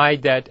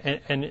decide that,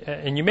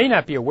 and you may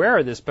not be aware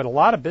of this, but a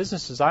lot of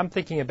businesses, I'm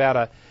thinking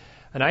about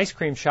an ice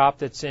cream shop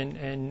that's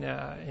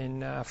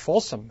in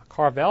Folsom,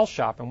 Carvel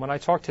shop. And when I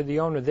talked to the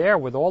owner there,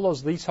 with all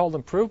those leasehold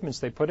improvements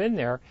they put in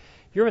there,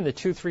 you're in the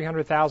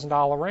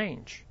 $200,000-$300,000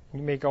 range.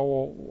 You may go,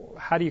 well,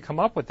 how do you come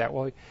up with that?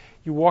 Well,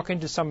 you walk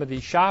into some of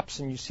these shops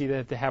and you see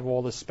that they have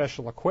all this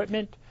special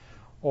equipment,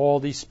 all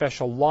these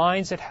special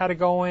lines that had to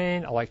go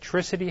in,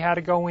 electricity had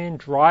to go in,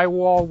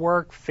 drywall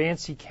work,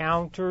 fancy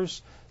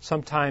counters,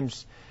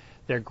 sometimes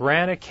they're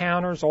granite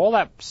counters. All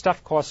that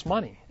stuff costs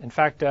money. In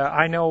fact,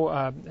 I know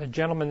a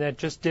gentleman that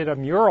just did a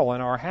mural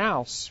in our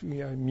house, a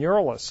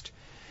muralist,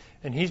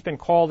 and he's been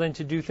called in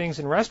to do things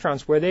in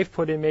restaurants where they've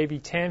put in maybe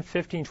 $10,000,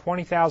 $15,000,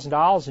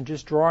 $20,000 in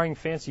just drawing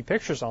fancy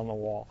pictures on the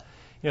wall.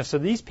 So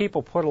these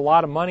people put a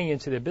lot of money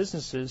into their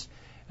businesses,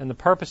 and the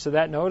purpose of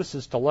that notice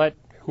is to let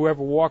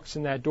whoever walks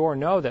in that door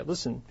know that,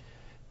 listen,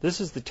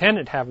 this is the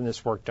tenant having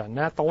this work done,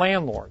 not the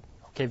landlord.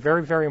 Okay,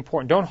 very, very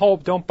important.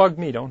 Don't bug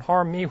me. Don't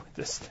harm me with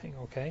this thing,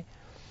 okay?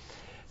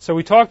 So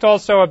we talked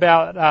also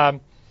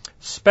about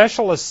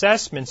special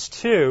assessments,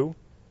 too,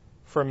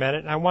 for a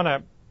minute. And I want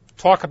to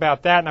talk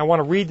about that, and I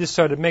want to read this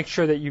so to make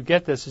sure that you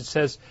get this. It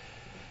says,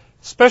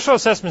 special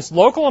assessments,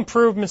 local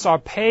improvements are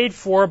paid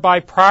for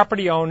by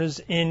property owners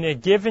in a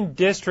given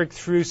district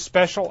through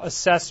special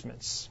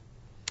assessments.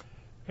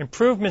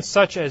 Improvements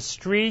such as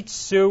streets,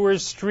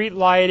 sewers, street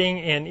lighting,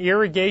 and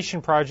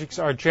irrigation projects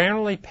are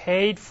generally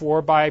paid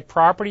for by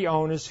property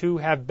owners who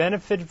have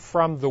benefited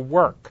from the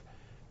work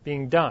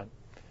being done.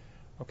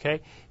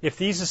 Okay? If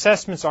these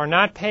assessments are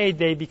not paid,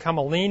 they become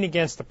a lien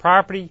against the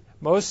property.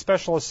 Most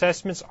special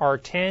assessments are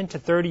 10 to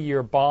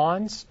 30-year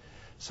bonds.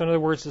 So in other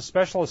words, the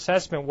special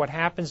assessment, what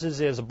happens is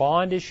there's a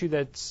bond issue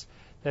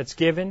that's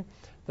given.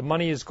 The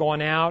money has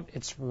gone out.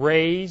 It's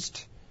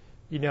raised,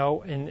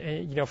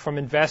 from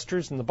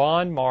investors in the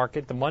bond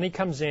market. The money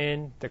comes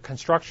in, the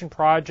construction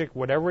project,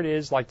 whatever it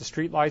is, like the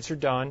street lights are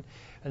done,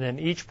 and then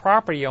each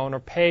property owner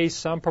pays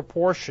some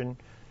proportion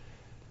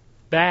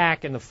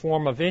back in the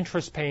form of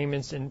interest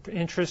payments and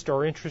interest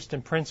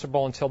in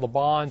principal until the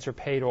bonds are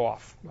paid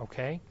off.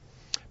 Okay?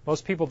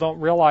 Most people don't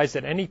realize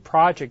that any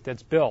project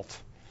that's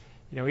built,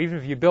 even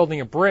if you're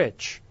building a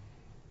bridge,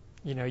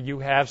 you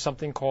have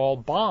something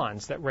called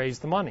bonds that raise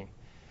the money.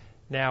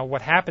 Now,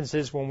 what happens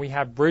is when we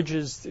have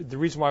bridges, the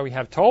reason why we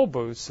have toll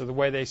booths, so the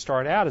way they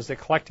start out is they're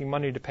collecting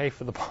money to pay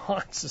for the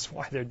bonds is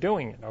why they're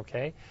doing it,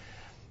 okay?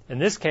 In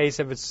this case,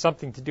 if it's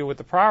something to do with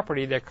the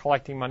property, they're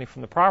collecting money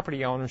from the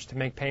property owners to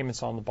make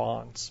payments on the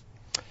bonds.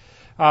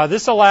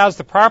 This allows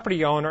the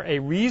property owner a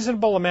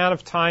reasonable amount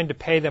of time to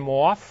pay them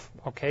off,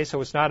 okay,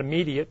 so it's not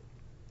immediate.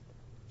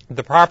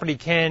 The property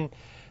can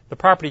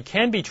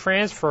be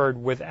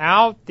transferred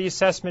without the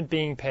assessment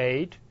being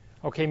paid.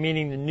 Okay,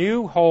 meaning the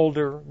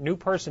new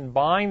person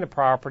buying the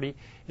property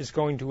is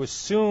going to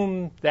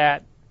assume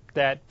that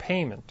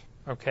payment.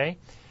 Okay,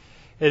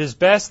 it is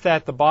best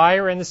that the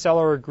buyer and the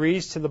seller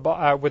agrees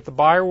with the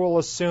buyer will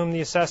assume the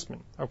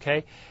assessment.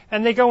 Okay,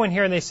 and they go in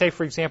here and they say,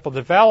 for example,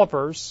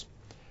 developers.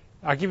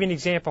 I'll give you an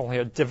example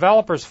here.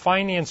 Developers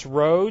finance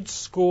roads,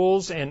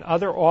 schools, and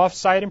other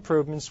off-site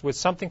improvements with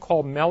something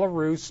called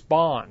Mello-Roos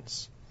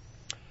bonds.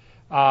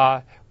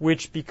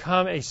 Which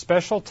become a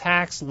special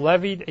tax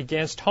levied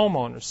against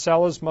homeowners.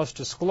 Sellers must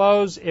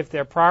disclose if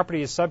their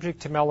property is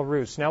subject to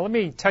Mello-Roos. Now, let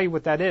me tell you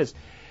what that is.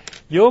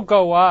 You'll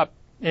go up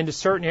into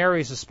certain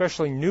areas,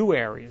 especially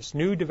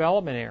new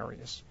development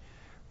areas,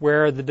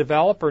 where the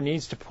developer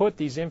needs to put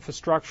these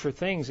infrastructure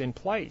things in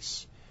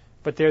place,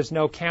 but there's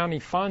no county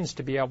funds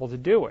to be able to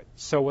do it.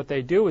 So what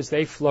they do is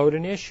they float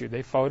an issue.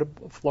 They float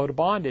a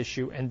bond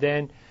issue, and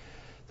then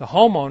the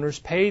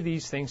homeowners pay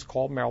these things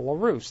called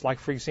Mello-Roos. Like,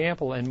 for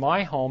example, in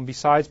my home,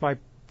 besides my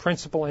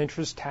principal,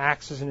 interest,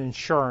 taxes, and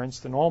insurance,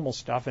 the normal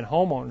stuff, and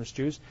homeowners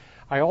dues,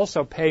 I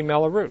also pay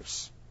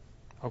Mello-Roos,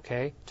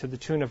 okay, to the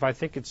tune of, I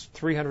think it's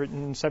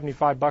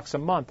 $375 a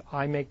month.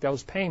 I make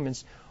those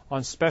payments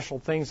on special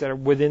things that are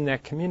within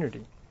that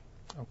community,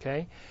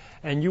 okay?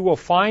 And you will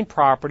find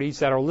properties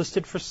that are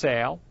listed for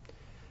sale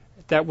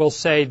that will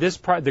say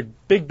the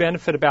big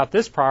benefit about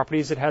this property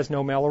is it has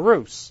no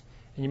Mello-Roos.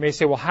 And you may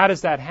say, well, how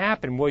does that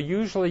happen? Well,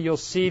 usually you'll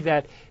see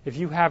that if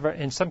you have,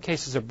 in some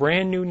cases, a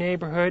brand new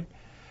neighborhood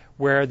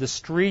where the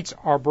streets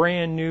are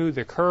brand new,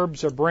 the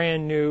curbs are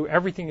brand new,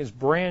 everything is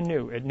brand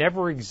new. It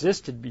never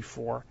existed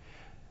before.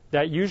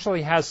 That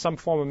usually has some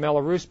form of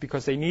Mello-Roos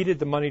because they needed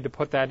the money to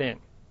put that in.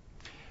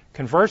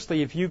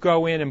 Conversely, if you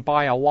go in and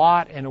buy a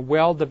lot in a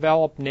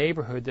well-developed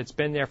neighborhood that's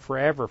been there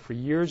forever, for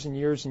years and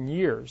years and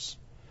years,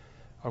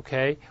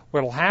 okay,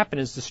 what will happen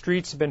is the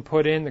streets have been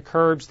put in, the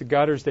curbs, the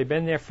gutters, they've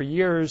been there for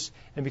years,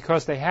 and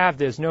because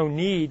there's no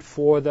need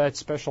for that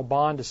special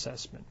bond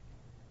assessment.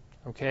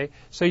 Okay,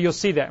 so you'll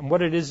see that. And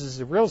what it is as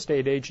a real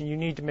estate agent, you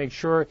need to make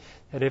sure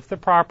that if the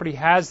property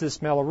has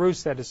this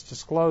Mello-Roos, that it's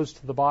disclosed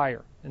to the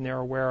buyer, and they're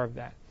aware of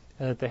that,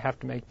 and that they have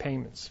to make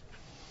payments.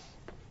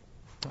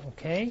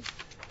 Okay.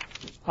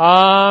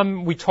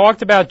 We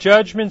talked about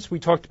judgments. We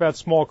talked about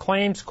small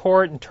claims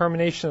court and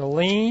termination of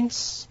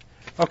liens.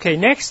 Okay,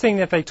 next thing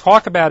that they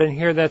talk about in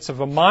here that's of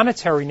a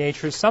monetary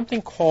nature is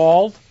something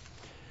called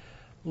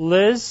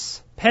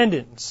lis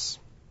pendens.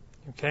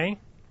 Okay?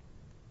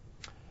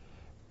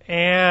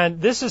 And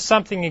this is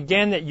something,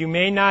 again, that you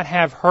may not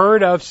have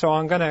heard of, so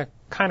I'm going to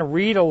kind of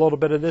read a little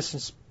bit of this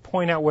and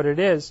point out what it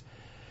is.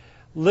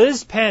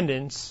 Lis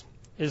pendens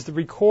is the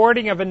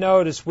recording of a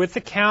notice with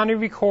the county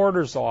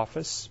recorder's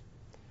office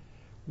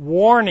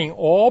warning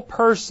all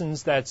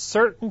persons that a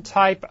certain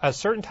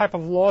type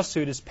of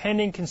lawsuit is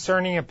pending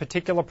concerning a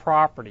particular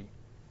property.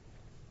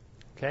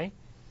 Okay?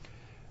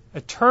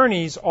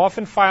 Attorneys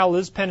often file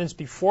lis pendens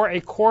before a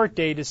court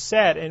date is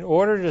set in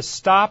order to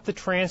stop the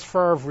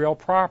transfer of real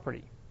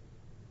property.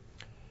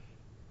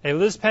 A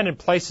lis pendens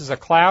places a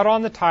cloud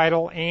on the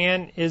title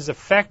and is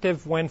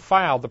effective when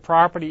filed. The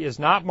property is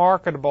not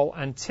marketable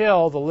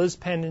until the lis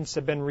pendens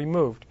have been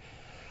removed.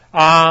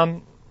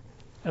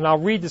 And I'll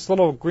read this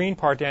little green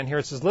part down here.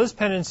 It says, lis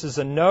pendens is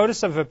a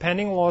notice of a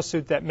pending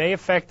lawsuit that may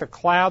affect the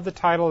cloud, the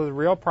title of the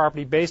real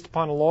property based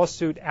upon a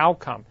lawsuit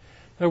outcome.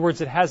 In other words,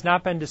 it has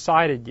not been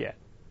decided yet.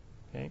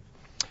 Okay?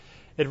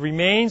 It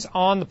remains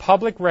on the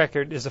public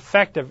record, is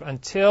effective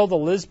until the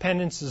lis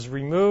pendens is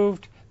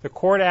removed, the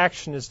court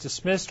action is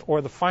dismissed, or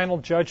the final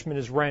judgment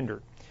is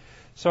rendered.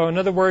 So in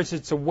other words,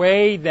 it's a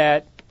way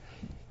that,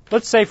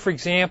 let's say, for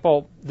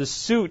example, the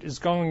suit is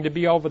going to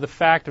be over the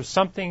fact of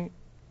something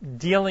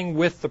dealing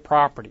with the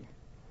property.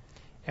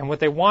 And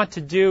what they want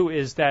to do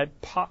is that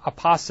a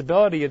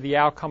possibility of the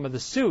outcome of the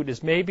suit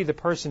is maybe the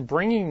person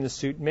bringing the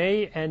suit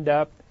may end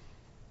up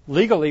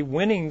legally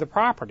winning the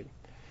property.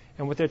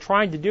 And what they're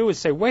trying to do is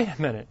say, wait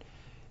a minute,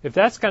 if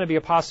that's going to be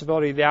a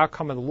possibility of the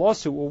outcome of the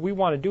lawsuit, what we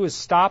want to do is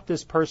stop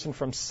this person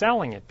from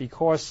selling it,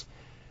 because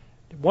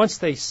once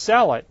they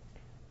sell it,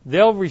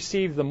 they'll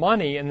receive the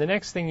money, and the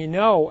next thing you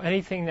know,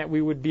 anything that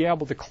we would be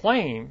able to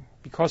claim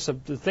because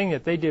of the thing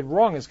that they did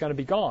wrong is going to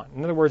be gone.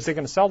 In other words, they're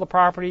going to sell the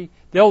property,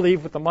 they'll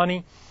leave with the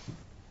money,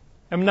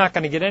 I'm not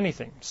going to get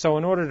anything. So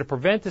in order to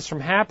prevent this from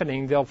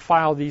happening, they'll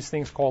file these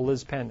things called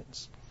lis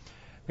pendens.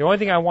 The only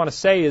thing I want to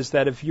say is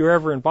that if you're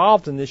ever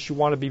involved in this, you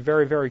want to be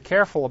very, very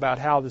careful about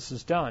how this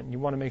is done. You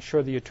want to make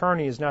sure the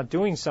attorney is not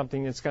doing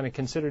something that's going to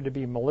consider to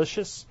be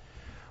malicious,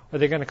 or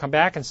they're going to come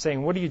back and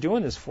saying, what are you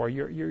doing this for?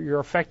 You're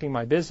affecting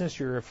my business.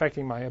 You're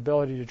affecting my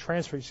ability to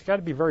transfer. You've got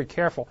to be very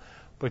careful.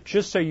 But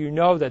just so you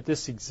know that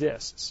this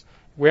exists,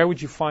 where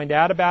would you find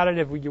out about it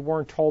if you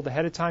weren't told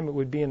ahead of time? It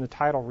would be in the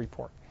title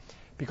report.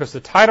 Because the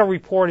title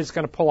report is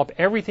going to pull up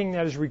everything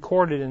that is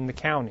recorded in the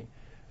county.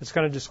 It's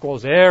going to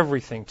disclose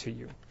everything to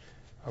you.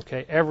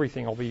 Okay,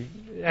 everything will be,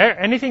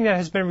 anything that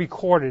has been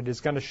recorded is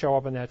going to show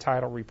up in that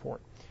title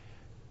report.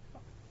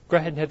 Go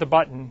ahead and hit the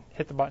button.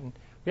 Hit the button.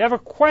 We have a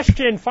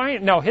question.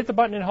 Hit the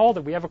button and hold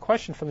it. We have a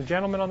question from the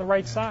gentleman on the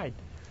right side.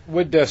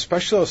 Would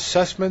special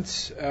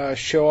assessments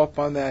show up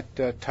on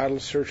that title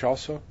search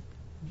also?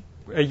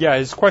 Yeah,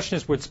 his question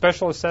is, would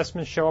special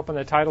assessments show up on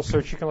the title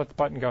search? You can let the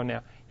button go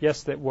now.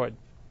 Yes, that would.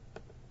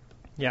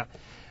 Yeah.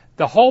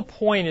 The whole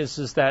point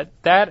is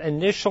that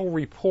initial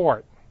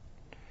report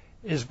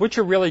is what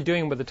you're really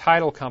doing with the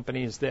title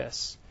company is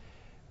this.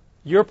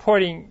 You're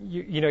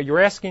you're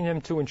asking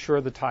them to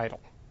insure the title.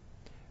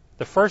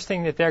 The first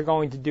thing that they're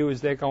going to do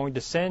is they're going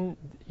to send,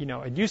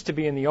 it used to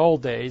be in the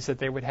old days that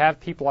they would have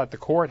people at the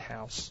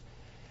courthouse.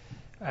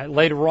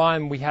 Later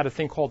on, we had a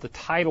thing called the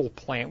title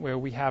plant where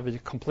we have a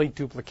complete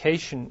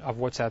duplication of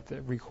what's at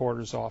the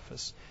recorder's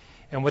office.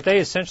 And what they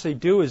essentially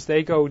do is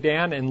they go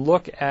down and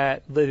look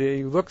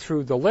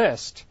through the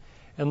list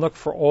and look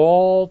for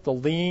all the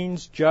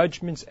liens,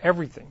 judgments,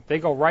 everything. They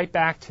go right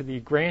back to the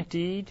grant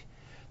deed.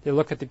 They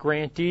look at the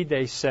grant deed.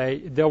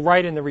 They'll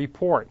write in the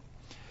report,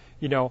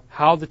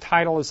 how the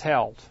title is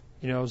held.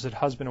 Is it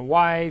husband and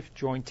wife,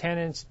 joint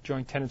tenants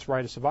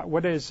right of survival?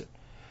 What is it?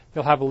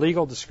 They'll have a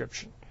legal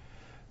description.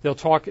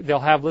 They'll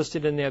have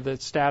listed in there the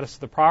status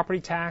of the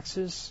property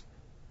taxes.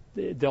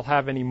 They'll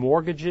have any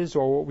mortgages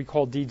or what we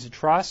call deeds of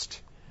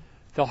trust.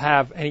 They'll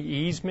have any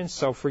easements.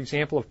 So, for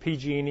example, if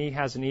PG&E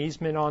has an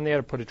easement on there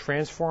to put a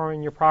transformer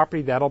in your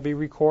property, that'll be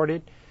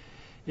recorded.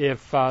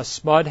 If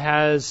SMUD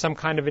has some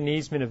kind of an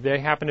easement, if they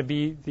happen to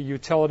be the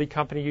utility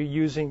company you're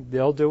using,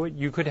 they'll do it.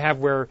 You could have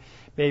where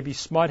maybe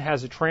SMUD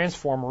has a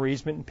transformer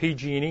easement and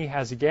PG&E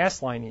has a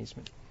gas line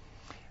easement.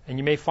 And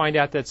you may find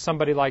out that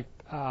somebody like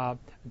a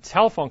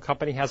telephone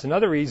company has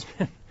another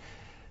easement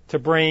to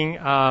bring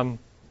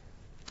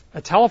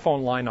a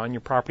telephone line on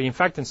your property. In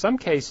fact, in some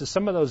cases,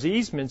 some of those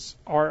easements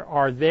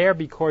are there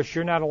because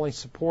you're not only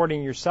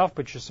supporting yourself,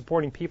 but you're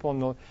supporting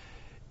people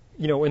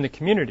in the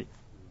community.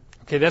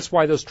 Okay, that's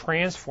why those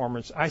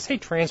transformers, I say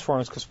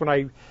transformers because what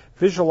I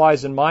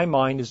visualize in my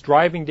mind is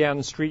driving down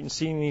the street and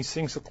seeing these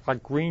things look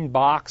like green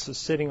boxes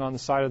sitting on the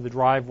side of the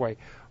driveway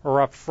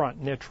or up front,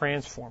 and they're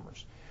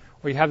transformers.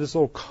 Or you have this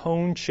little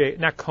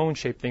not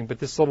cone-shaped thing, but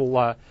this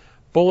little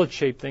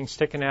bullet-shaped thing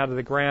sticking out of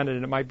the ground,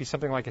 and it might be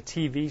something like a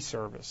TV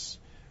service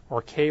or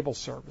a cable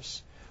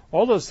service.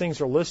 All those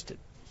things are listed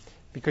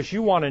because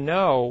you want to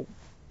know,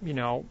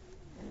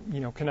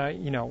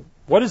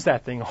 what is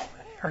that thing over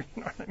there?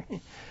 You know what I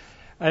mean?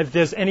 If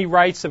there's any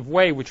rights of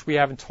way, which we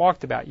haven't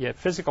talked about yet,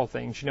 physical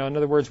things, in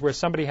other words, where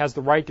somebody has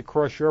the right to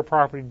cross your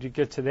property to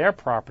get to their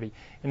property,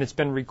 and it's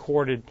been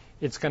recorded,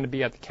 it's going to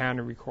be at the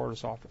county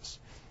recorder's office.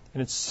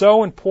 And it's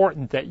so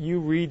important that you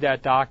read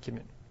that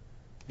document.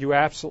 You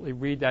absolutely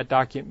read that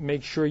document.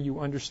 Make sure you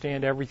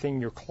understand everything.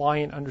 Your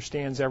client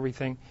understands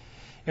everything.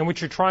 And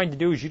what you're trying to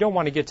do is you don't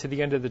want to get to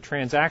the end of the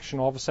transaction,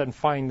 all of a sudden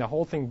find the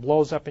whole thing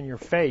blows up in your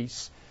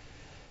face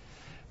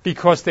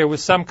because there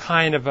was some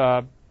kind of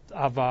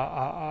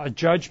a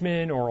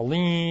judgment or a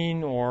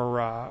lien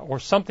or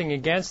something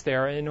against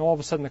there, and all of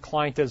a sudden the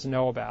client doesn't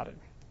know about it.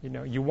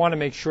 You want to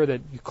make sure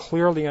that you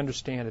clearly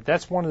understand it.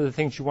 That's one of the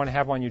things you want to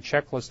have on your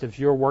checklist if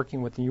you're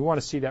working with them. You want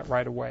to see that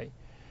right away.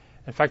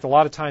 In fact, a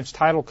lot of times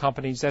title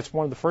companies, that's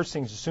one of the first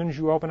things. As soon as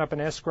you open up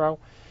an escrow,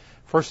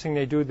 first thing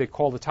they do, they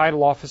call the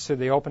title officer,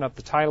 they open up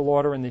the title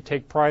order, and they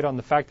take pride on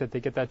the fact that they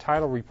get that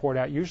title report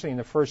out usually in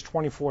the first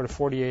 24 to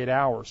 48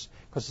 hours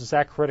because it's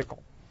that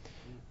critical.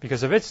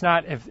 Because if it's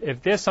not,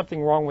 if there's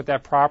something wrong with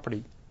that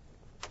property,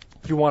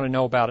 you want to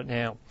know about it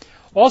now.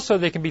 Also,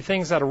 there can be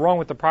things that are wrong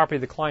with the property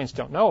the clients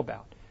don't know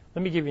about.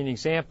 Let me give you an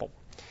example.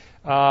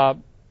 A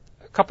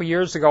couple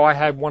years ago, I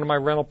had one of my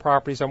rental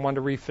properties. I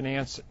wanted to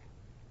refinance it.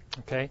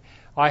 Okay,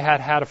 I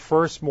had a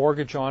first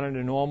mortgage on it,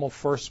 a normal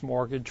first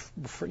mortgage,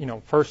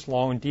 first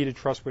loan, deed of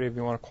trust, whatever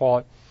you want to call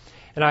it,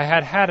 and I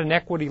had an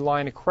equity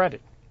line of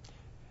credit.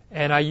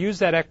 And I use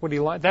that equity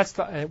line.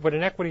 What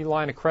an equity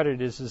line of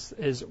credit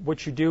is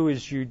what you do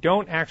is you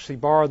don't actually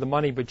borrow the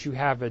money, but you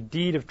have a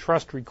deed of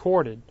trust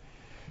recorded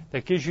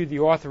that gives you the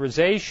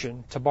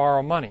authorization to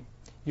borrow money.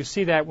 You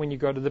see that when you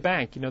go to the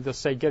bank. They'll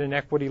say get an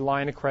equity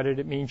line of credit.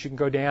 It means you can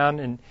go down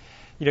and,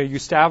 you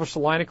establish a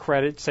line of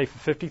credit, say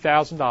for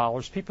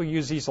 $50,000. People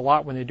use these a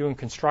lot when they're doing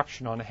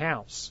construction on a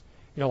house,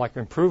 like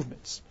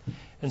improvements.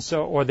 And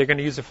so, or they're going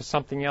to use it for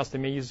something else. They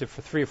may use it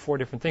for 3 or 4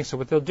 different things. So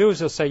what they'll do is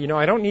they'll say,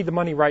 I don't need the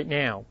money right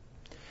now.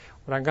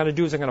 What I'm going to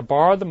do is I'm going to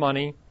borrow the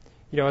money,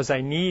 as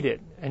I need it.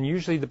 And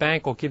usually the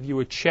bank will give you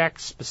a check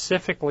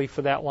specifically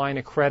for that line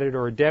of credit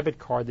or a debit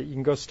card that you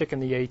can go stick in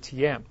the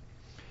ATM.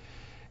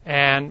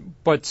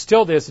 But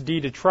still there's a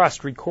deed of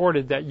trust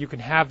recorded that you can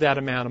have that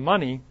amount of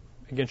money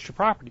against your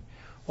property.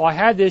 Well, I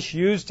had this,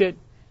 used it,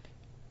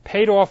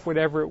 paid off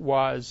whatever it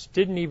was,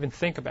 didn't even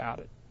think about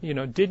it.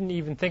 Didn't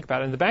even think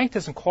about it. And the bank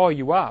doesn't call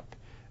you up.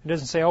 It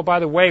doesn't say, oh, by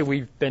the way,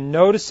 we've been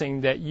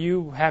noticing that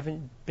you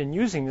haven't been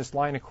using this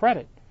line of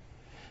credit.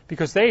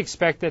 Because they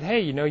expect that,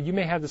 hey, you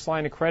may have this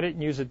line of credit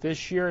and use it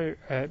this year,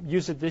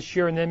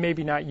 and then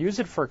maybe not use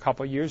it for a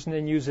couple of years and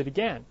then use it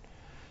again.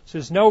 So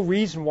there's no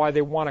reason why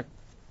they want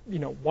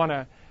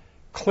to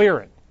clear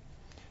it.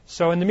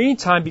 So in the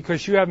meantime,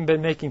 because you haven't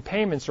been making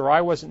payments or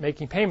I wasn't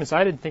making payments,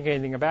 I didn't think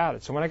anything about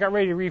it. So when I got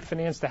ready to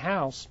refinance the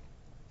house,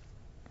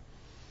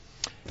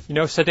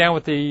 sat down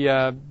with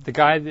the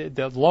guy,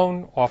 the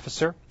loan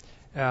officer,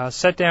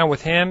 sat down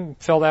with him,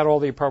 filled out all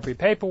the appropriate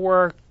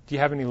paperwork. Do you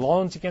have any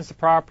loans against the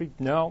property?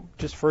 No,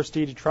 just first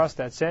deed of trust,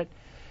 that's it.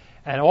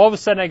 And all of a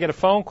sudden I get a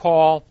phone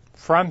call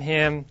from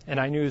him, and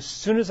I knew as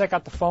soon as I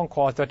got the phone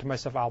call, I thought to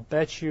myself, I'll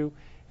bet you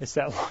it's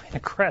that line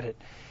of credit.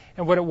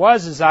 And what it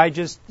was is I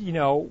just,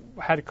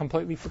 had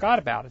completely forgot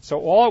about it. So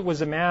all it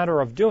was a matter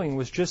of doing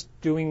was just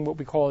doing what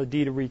we call a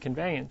deed of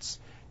reconveyance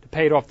to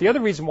pay it off. The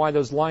other reason why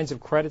those lines of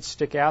credit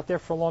stick out there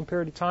for a long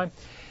period of time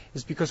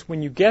is because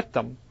when you get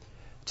them,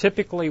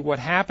 typically what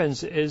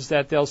happens is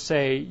that they'll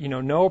say,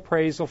 no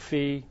appraisal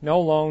fee, no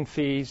loan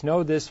fees,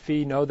 no this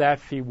fee, no that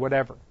fee,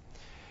 whatever.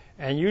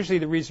 And usually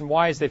the reason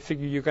why is they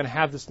figure you're going to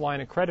have this line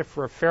of credit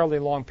for a fairly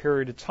long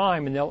period of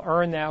time, and they'll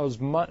earn those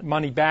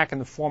money back in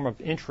the form of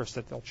interest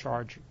that they'll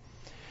charge you.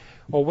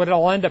 Well, what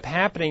will end up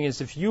happening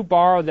is if you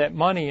borrow that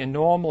money and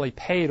normally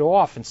pay it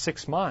off in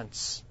 6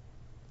 months,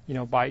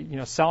 by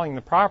selling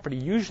the property,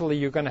 usually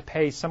you're going to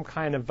pay some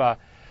kind of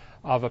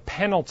a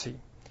penalty.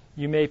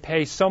 You may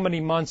pay so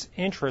many months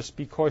interest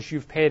because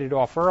you've paid it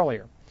off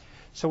earlier.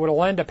 So what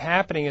will end up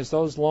happening is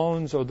those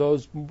loans or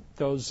those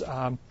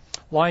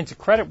lines of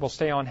credit will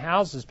stay on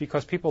houses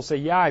because people say,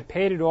 yeah, I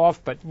paid it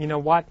off, but you know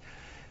what?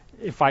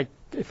 If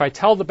I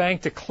tell the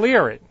bank to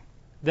clear it,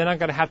 then I'm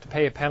going to have to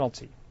pay a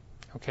penalty.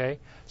 Okay?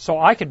 So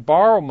I could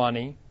borrow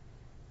money,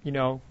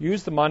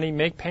 use the money,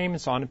 make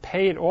payments on it,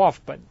 pay it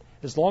off, but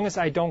as long as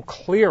I don't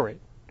clear it,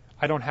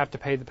 I don't have to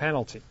pay the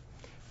penalty.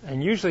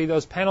 And usually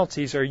those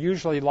penalties are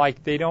usually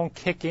like they don't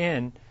kick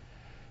in.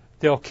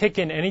 They'll kick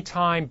in any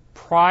time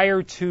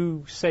prior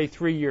to, say,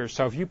 3 years.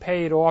 So if you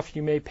pay it off,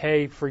 you may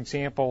pay, for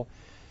example,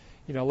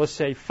 let's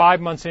say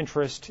 5 months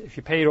interest if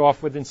you pay it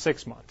off within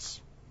 6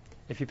 months.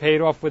 If you pay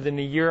it off within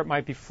a year, it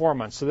might be 4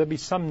 months. So there'll be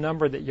some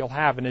number that you'll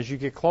have. And as you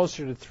get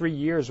closer to 3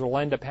 years, what will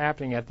end up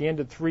happening at the end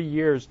of 3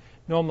 years,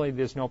 normally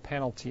there's no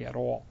penalty at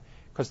all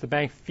because the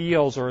bank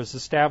feels or has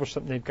established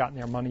something they've gotten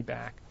their money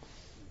back.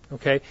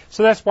 Okay?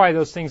 So that's why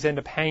those things end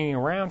up hanging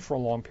around for a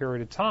long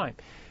period of time.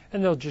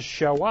 And they'll just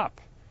show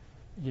up,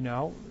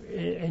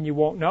 and you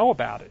won't know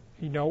about it,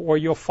 or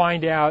you'll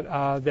find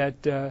out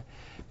that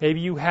maybe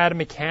you had a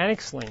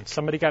mechanic's lien.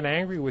 Somebody got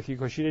angry with you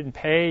because you didn't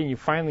pay and you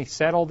finally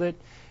settled it.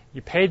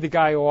 You paid the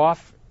guy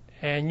off,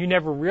 and you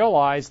never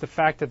realized the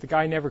fact that the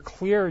guy never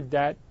cleared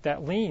that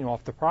lien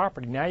off the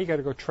property. Now you got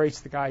to go trace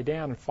the guy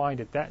down and find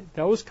it.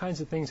 Those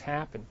kinds of things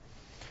happen.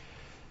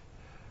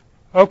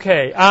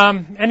 Okay.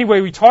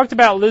 Anyway, we talked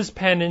about lis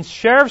pendens.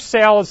 Sheriff's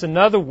sale is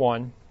another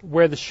one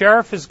where the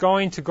sheriff is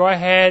going to go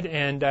ahead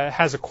and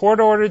has a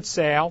court-ordered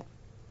sale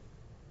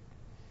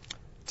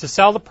to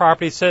sell the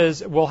property. It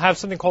says we'll have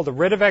something called the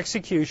writ of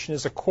execution.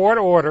 It's a court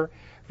order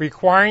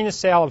requiring the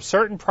sale of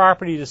certain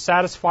property to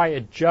satisfy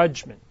a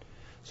judgment.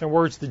 So in other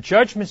words, the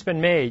judgment's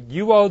been made.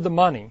 You owe the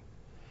money.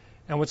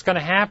 And what's going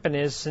to happen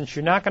is, since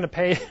you're not going to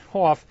pay it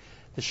off,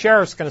 the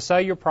sheriff's going to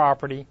sell your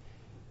property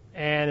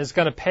and is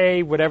going to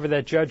pay whatever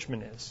that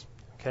judgment is.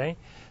 Okay?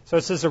 So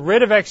it says a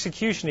writ of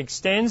execution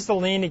extends the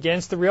lien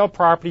against the real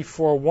property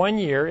for 1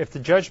 year. If the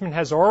judgment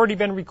has already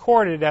been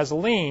recorded as a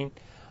lien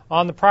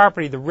on the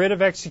property, the writ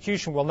of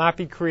execution will not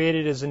be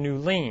created as a new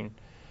lien.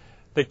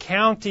 The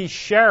county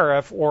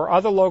sheriff or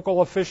other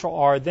local official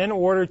are then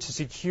ordered to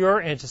secure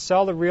and to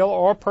sell the real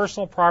or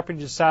personal property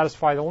to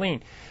satisfy the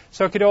lien.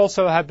 So it could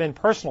also have been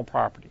personal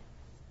property.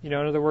 In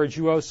other words,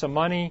 you owe some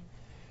money.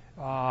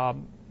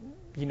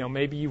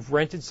 Maybe you've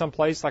rented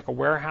someplace like a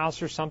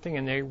warehouse or something,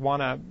 and they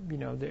want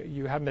to,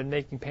 you haven't been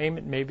making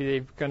payment. Maybe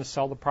they're going to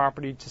sell the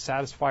property to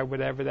satisfy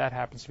whatever that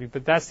happens to be.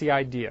 But that's the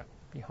idea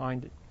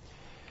behind it.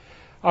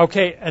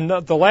 Okay, and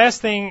the last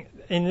thing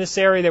in this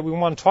area that we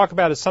want to talk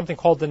about is something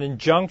called an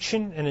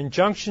injunction. An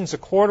injunction is a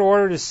court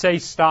order to say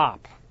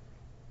stop.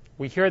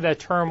 We hear that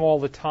term all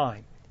the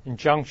time.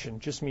 Injunction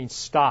just means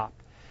stop.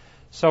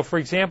 So, for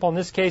example, in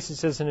this case, it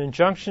says an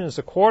injunction is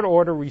a court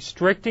order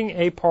restricting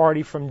a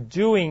party from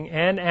doing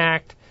an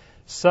act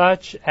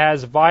such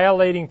as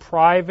violating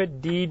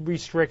private deed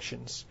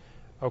restrictions.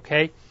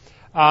 Okay?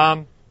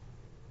 By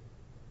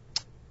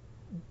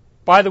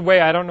by the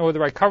way, I don't know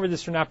whether I covered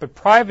this or not, but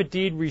private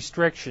deed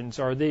restrictions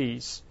are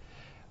these.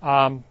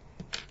 I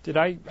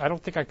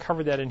don't think I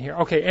covered that in here.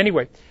 Okay,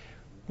 anyway,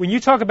 when you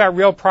talk about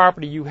real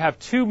property, you have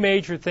two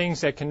major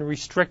things that can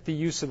restrict the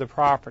use of the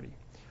property.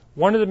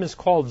 One of them is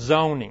called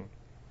zoning.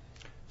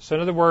 So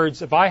in other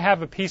words, if I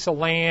have a piece of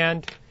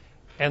land,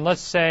 and let's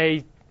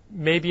say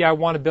maybe I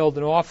want to build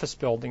an office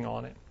building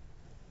on it,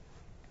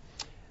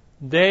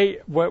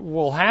 what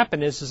will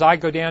happen is I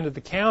go down to the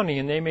county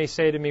and they may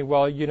say to me,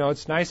 well,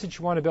 it's nice that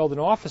you want to build an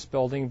office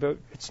building, but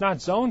it's not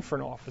zoned for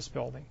an office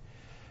building.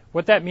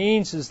 What that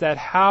means is that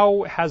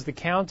how has the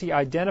county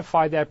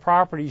identified that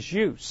property's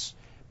use?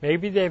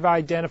 Maybe they've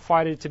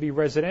identified it to be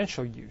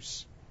residential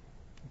use.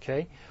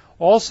 Okay?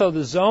 Also,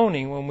 the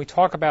zoning, when we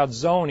talk about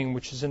zoning,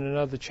 which is in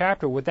another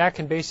chapter, what that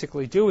can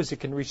basically do is it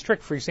can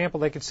restrict. For example,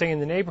 they could say in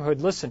the neighborhood,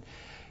 listen,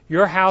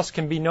 your house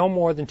can be no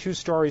more than 2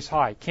 stories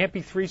high. Can't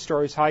be 3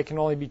 stories high, can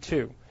only be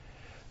 2.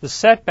 The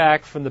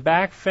setback from the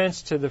back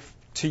fence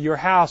to your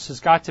house has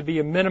got to be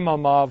a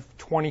minimum of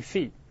 20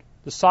 feet.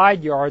 The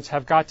side yards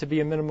have got to be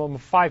a minimum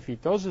of 5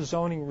 feet. Those are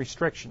zoning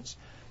restrictions.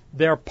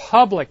 They're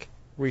public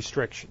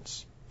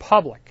restrictions.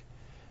 Public.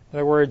 In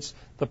other words,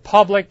 the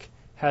public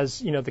has,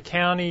 the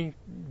county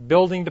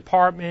building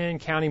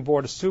department, county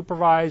board of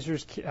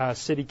supervisors,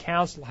 city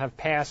council have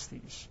passed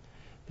these.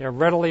 They're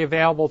readily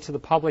available to the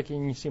public,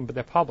 and you see them, but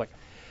they're public.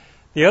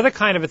 The other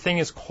kind of a thing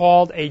is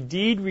called a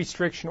deed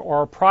restriction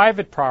or a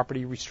private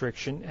property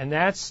restriction, and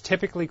that's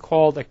typically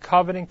called a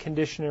covenant,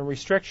 condition, and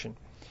restriction.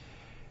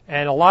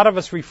 And a lot of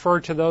us refer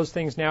to those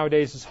things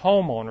nowadays as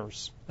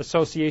homeowners.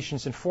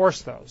 Associations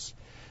enforce those.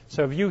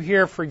 So if you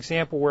hear, for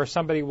example, where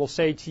somebody will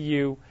say to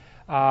you,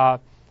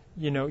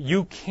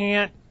 you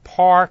can't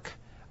park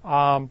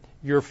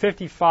your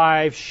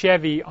 55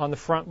 Chevy on the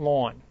front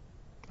lawn.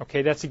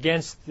 Okay, that's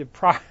against the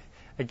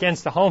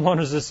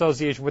homeowners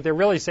association. What they're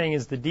really saying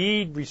is the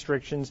deed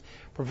restrictions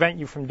prevent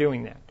you from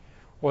doing that.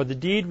 Or the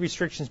deed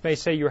restrictions may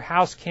say your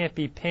house can't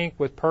be pink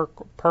with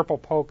purple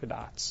polka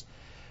dots.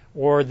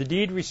 Or the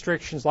deed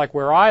restrictions, like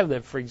where I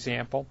live, for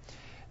example,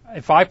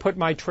 if I put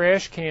my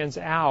trash cans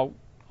out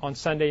on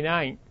Sunday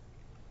night,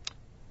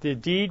 the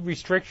deed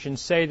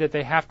restrictions say that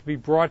they have to be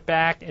brought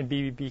back and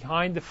be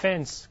behind the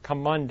fence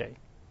come Monday.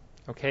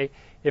 Okay?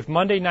 If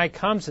Monday night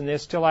comes and they're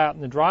still out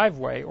in the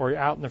driveway or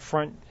out in the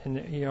front,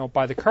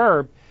 by the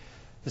curb,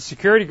 the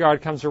security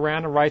guard comes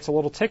around and writes a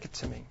little ticket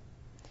to me.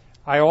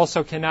 I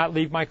also cannot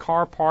leave my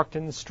car parked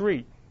in the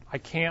street. I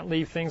can't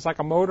leave things like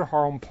a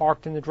motorhome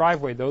parked in the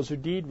driveway. Those are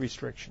deed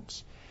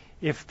restrictions.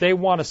 If they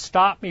want to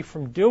stop me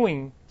from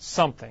doing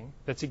something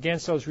that's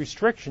against those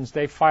restrictions,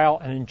 they file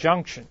an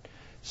injunction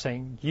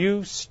saying,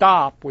 you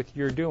stop with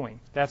your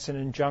doing. That's an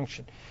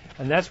injunction.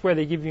 And that's where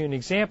they give you an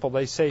example.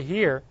 They say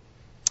here,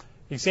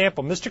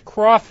 example, Mr.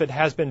 Crawford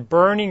has been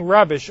burning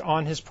rubbish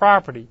on his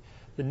property.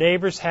 The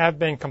neighbors have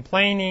been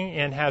complaining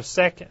and have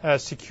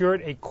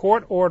secured a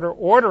court order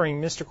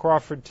ordering Mr.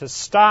 Crawford to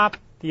stop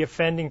the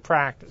offending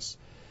practice.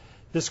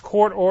 This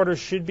court order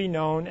should be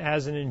known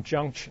as an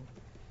injunction.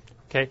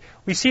 Okay?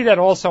 We see that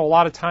also a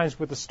lot of times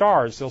with the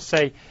stars. They'll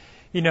say,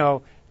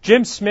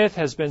 Jim Smith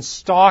has been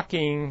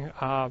stalking,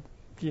 I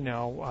don't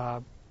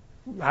know,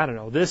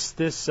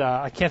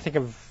 I can't think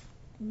of,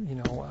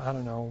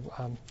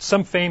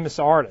 some famous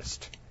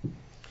artist.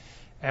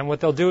 And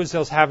what they'll do is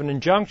they'll have an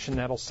injunction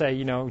that'll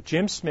say,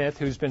 Jim Smith,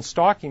 who's been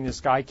stalking this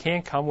guy,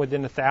 can't come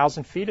within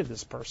 1,000 feet of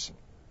this person.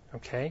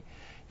 Okay?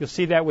 You'll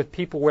see that with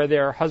people where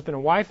their husband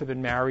and wife have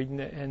been married,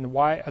 and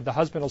the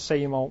husband will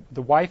say,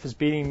 the wife is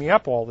beating me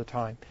up all the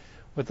time.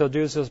 What they'll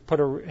do is they'll put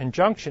an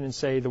injunction and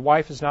say the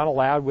wife is not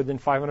allowed within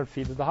 500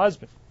 feet of the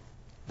husband.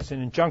 It's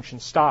an injunction.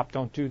 Stop.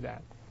 Don't do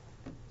that.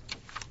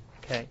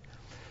 Okay.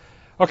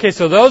 Okay,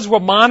 so those were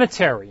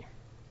monetary.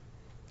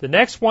 The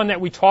next one that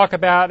we talk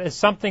about is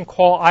something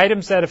called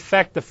items that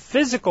affect the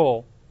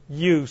physical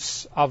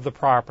use of the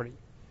property.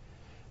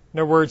 In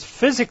other words,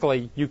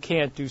 physically you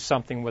can't do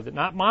something with it.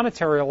 Not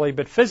monetarily,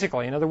 but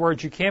physically. In other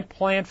words, you can't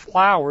plant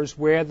flowers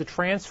where the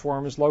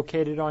transformer is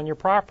located on your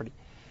property.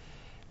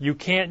 You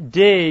can't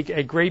dig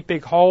a great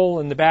big hole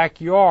in the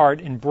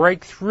backyard and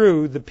break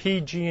through the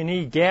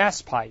PG&E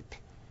gas pipe.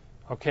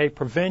 Okay,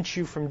 prevents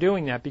you from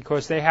doing that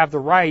because they have the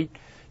right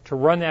to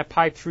run that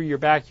pipe through your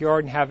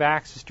backyard and have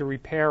access to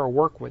repair or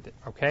work with it.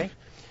 Okay?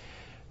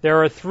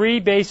 There are 3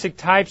 basic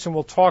types, and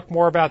we'll talk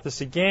more about this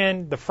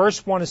again. The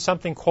first one is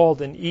something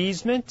called an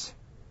easement.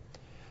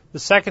 The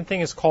second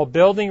thing is called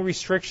building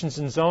restrictions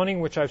and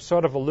zoning, which I've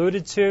sort of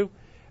alluded to.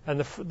 And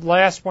the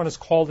last one is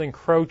called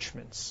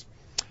encroachments.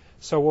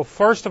 So we'll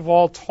first of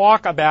all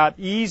talk about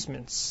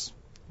easements.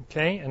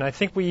 Okay? And I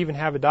think we even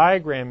have a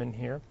diagram in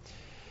here.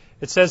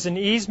 It says an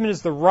easement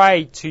is the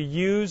right to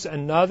use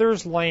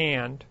another's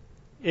land.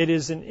 It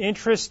is an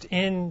interest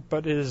in,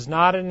 but it is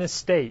not an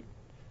estate.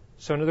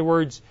 So in other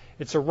words,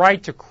 it's a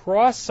right to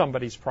cross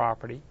somebody's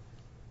property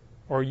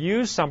or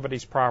use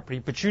somebody's property,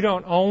 but you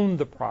don't own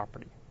the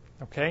property.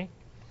 Okay?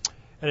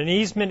 And an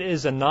easement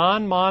is a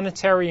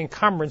non-monetary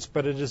encumbrance,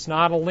 but it is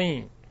not a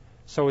lien.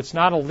 So it's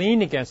not a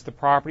lien against the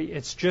property.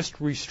 It's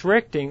just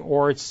restricting,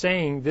 or it's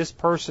saying this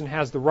person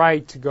has the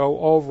right to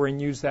go over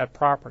and use that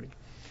property.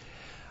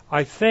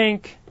 I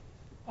think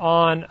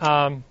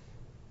on,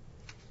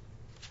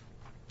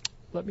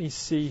 let me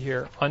see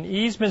here. On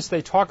easements,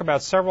 they talk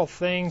about several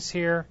things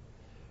here.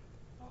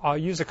 I'll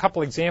use a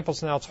couple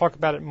examples and I'll talk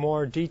about it in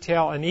more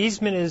detail. An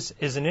easement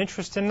is an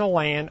interest in the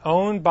land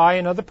owned by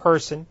another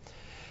person,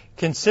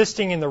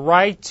 consisting in the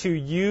right to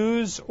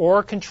use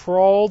or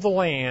control the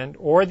land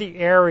or the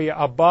area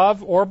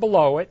above or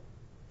below it,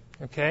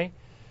 okay,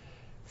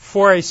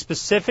 for a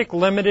specific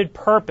limited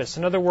purpose.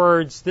 In other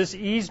words, this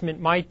easement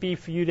might be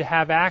for you to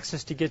have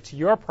access to get to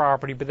your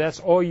property, but that's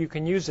all you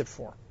can use it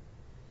for,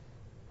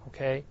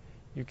 okay?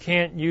 You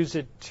can't use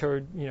it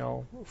to,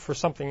 for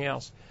something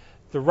else.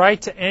 The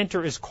right to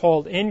enter is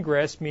called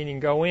ingress, meaning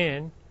go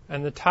in,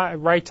 and the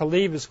right to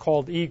leave is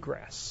called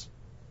egress,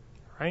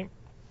 right?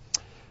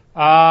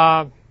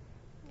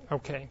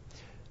 Okay.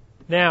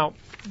 Now,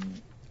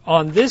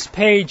 on this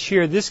page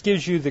here, this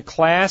gives you the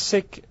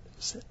classic,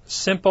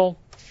 simple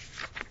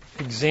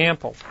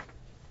example.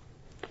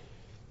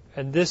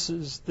 And this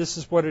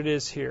is what it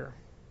is here.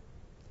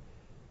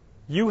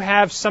 You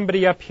have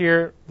somebody up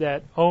here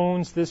that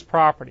owns this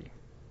property.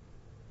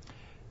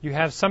 You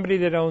have somebody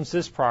that owns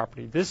this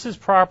property. This is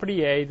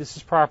property A, this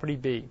is property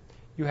B.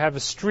 You have a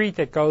street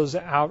that goes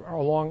out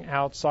along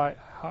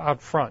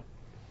out front.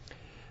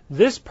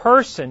 This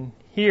person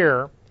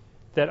here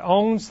that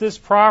owns this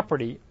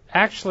property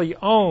actually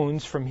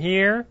owns from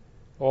here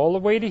all the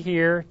way to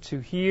here to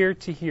here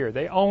to here.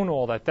 They own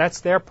all that.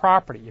 That's their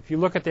property. If you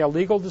look at their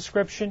legal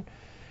description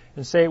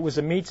and say it was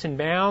a meets and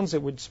bounds,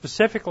 it would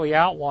specifically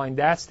outline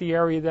that's the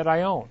area that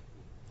I own.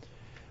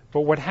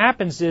 But what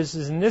happens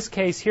is in this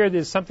case here,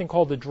 there's something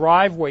called the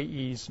driveway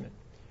easement,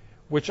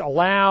 which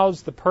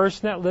allows the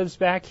person that lives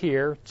back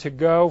here to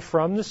go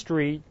from the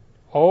street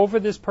over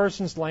this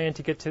person's land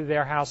to get to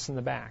their house in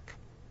the back.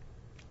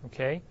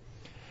 Okay?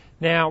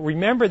 Now,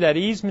 remember that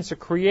easements are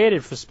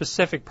created for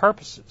specific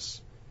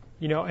purposes,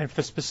 and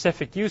for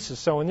specific uses.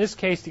 So in this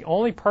case, the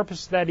only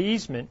purpose of that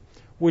easement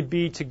would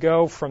be to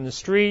go from the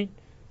street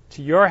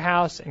to your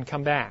house and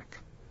come back.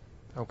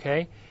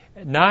 Okay?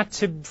 Not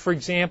to, for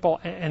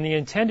example, and the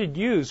intended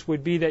use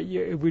would be that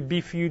it would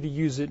be for you to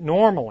use it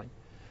normally.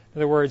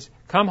 In other words,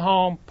 come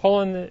home,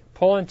 pull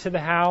into the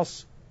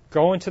house,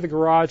 go into the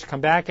garage,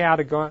 come back out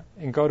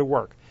and go to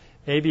work.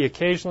 Maybe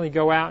occasionally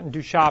go out and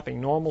do shopping,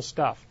 normal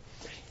stuff.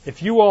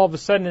 If you all of a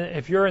sudden,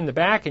 if you're in the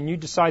back and you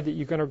decide that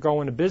you're going to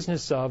go into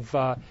business of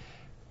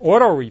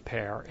auto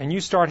repair and you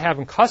start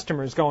having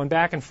customers going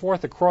back and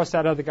forth across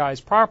that other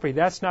guy's property,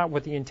 that's not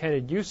what the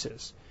intended use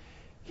is.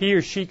 He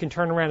or she can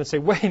turn around and say,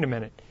 wait a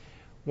minute.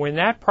 When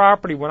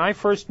I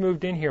first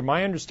moved in here,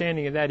 my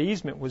understanding of that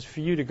easement was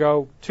for you to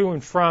go to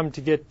and from to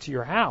get to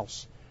your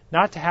house,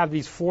 not to have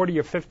these 40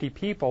 or 50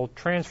 people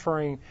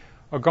transferring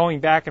or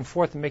going back and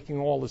forth and making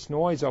all this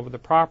noise over the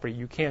property.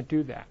 You can't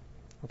do that.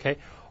 Okay?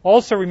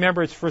 Also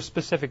remember it's for a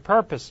specific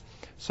purpose.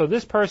 So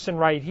this person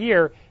right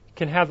here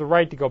can have the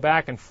right to go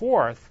back and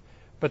forth,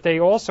 but they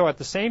also at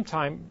the same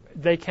time,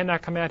 they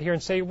cannot come out here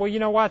and say, well, you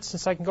know what,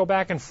 since I can go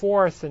back and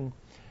forth and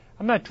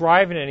I'm not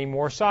driving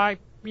anymore, so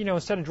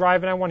instead of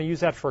driving, I want to use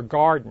that for a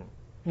garden.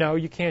 No,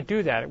 you can't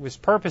do that.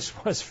 Purpose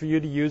was for you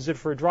to use it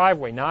for a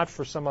driveway, not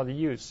for some other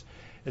use.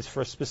 It's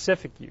for a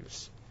specific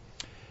use.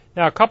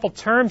 Now, a couple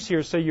terms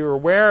here so you're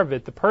aware of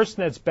it. The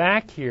person that's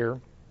back here,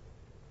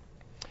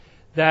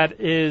 that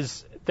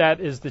is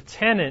the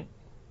tenant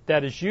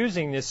that is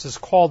using this, is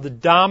called the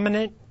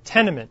dominant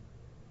tenement.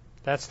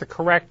 That's the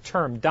correct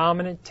term,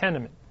 dominant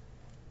tenement.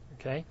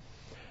 Okay?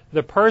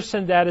 The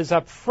person that is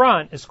up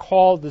front is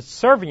called the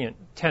servient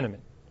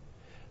tenement.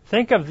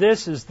 Think of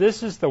this is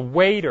the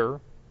waiter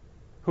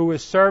who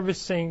is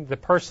servicing the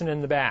person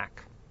in the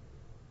back.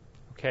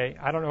 Okay?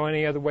 I don't know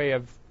any other way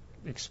of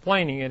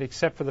explaining it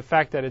except for the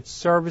fact that it's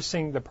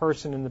servicing the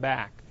person in the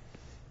back.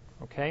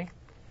 Okay?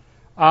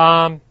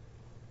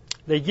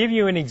 They give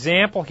you an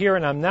example here,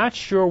 and I'm not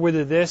sure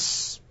whether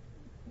this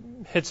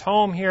hits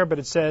home here, but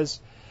it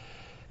says,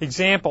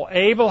 example,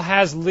 Abel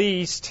has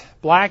leased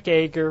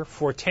Blackacre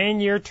for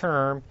 10-year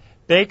term.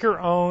 Baker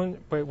owned,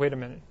 wait a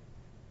minute.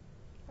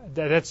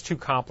 That's too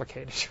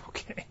complicated.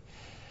 Okay.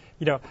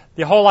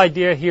 The whole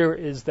idea here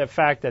is the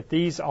fact that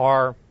these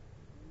are,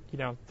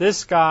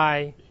 this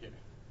guy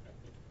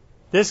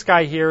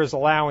here is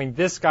allowing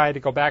this guy to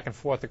go back and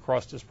forth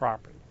across his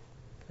property.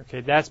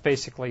 Okay, that's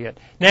basically it.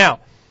 Now,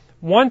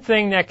 one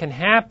thing that can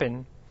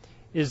happen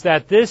is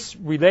that this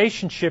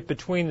relationship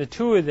between the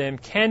two of them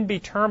can be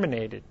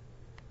terminated.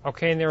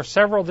 Okay, and there are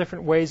several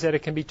different ways that it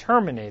can be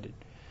terminated.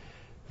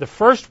 The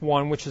first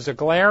one, which is a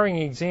glaring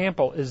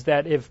example, is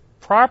that if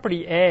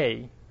property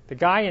A, the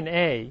guy in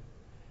A,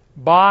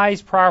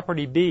 buys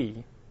property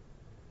B,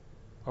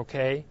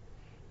 okay,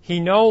 he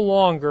no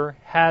longer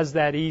has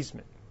that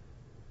easement.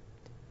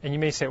 And you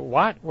may say,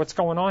 what? What's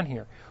going on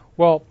here?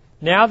 Well,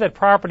 now that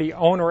property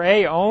owner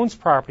A owns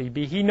property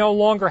B, he no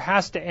longer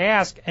has to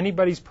ask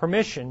anybody's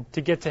permission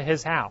to get to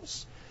his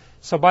house.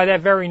 So by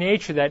that very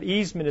nature, that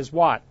easement is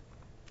what?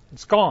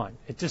 It's gone.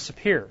 It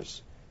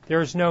disappears.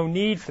 There's no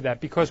need for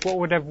that because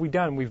what have we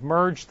done? We've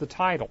merged the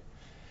title.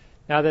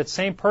 Now that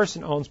same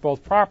person owns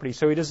both properties,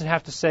 so he doesn't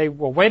have to say,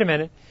 well, wait a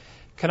minute,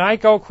 can I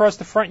go across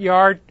the front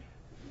yard?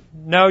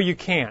 No, you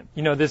can't.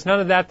 There's none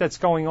of that that's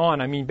going on.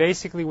 I mean,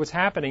 basically what's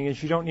happening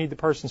is you don't need the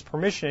person's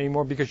permission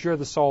anymore because you're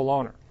the sole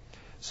owner.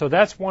 So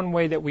that's one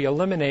way that we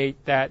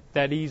eliminate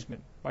that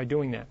easement by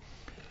doing that.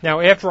 Now,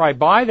 after I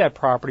buy that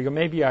property, or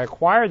maybe I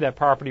acquire that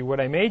property, what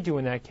I may do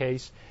in that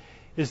case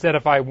is that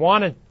if I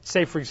want to,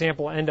 say, for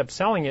example, end up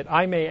selling it,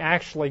 I may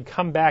actually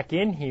come back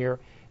in here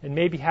and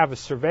maybe have a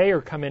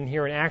surveyor come in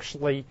here and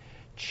actually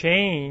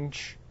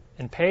change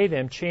and pay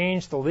them,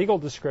 change the legal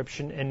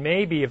description, and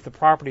maybe if the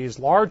property is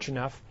large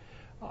enough,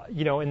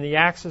 and the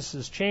access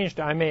is changed,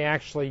 I may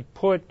actually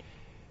put,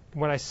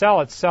 when I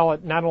sell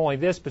it not only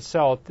this, but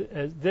sell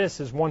it this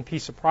as one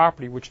piece of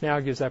property, which now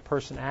gives that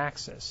person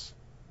access.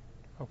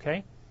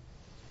 Okay?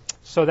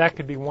 So that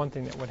could be one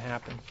thing that would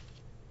happen.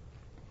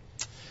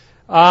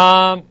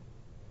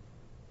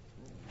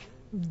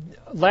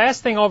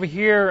 Last thing over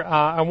here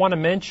I want to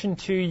mention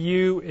to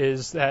you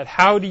is that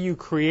how do you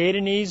create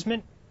an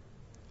easement?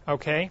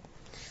 Okay?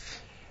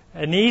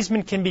 An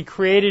easement can be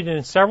created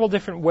in several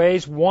different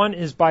ways. One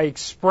is by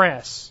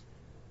express.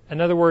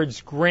 In other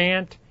words,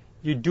 grant.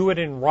 You do it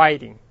in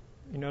writing.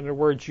 In other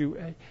words,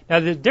 now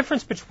the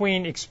difference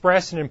between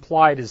express and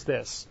implied is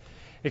this.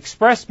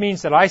 Express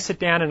means that I sit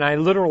down and I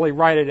literally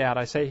write it out.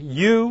 I say,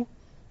 you,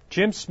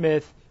 Jim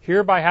Smith,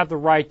 hereby have the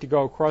right to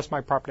go across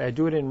my property. I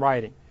do it in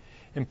writing.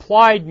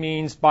 Implied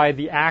means by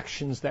the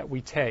actions that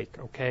we take.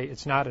 Okay?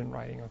 It's not in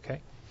writing.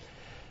 Okay?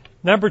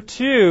 Number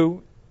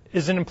two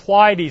is an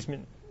implied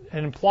easement.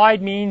 An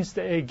implied means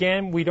that,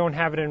 again, we don't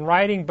have it in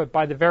writing, but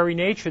by the very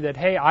nature that,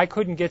 hey, I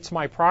couldn't get to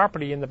my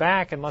property in the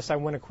back unless I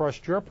went across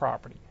your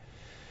property.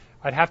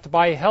 I'd have to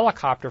buy a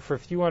helicopter for a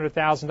few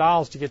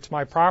 $100,000 to get to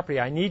my property.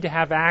 I need to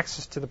have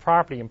access to the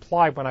property.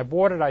 Implied. When I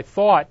bought it, I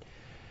thought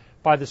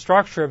by the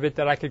structure of it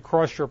that I could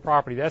cross your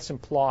property. That's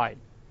implied.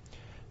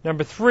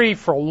 Number three,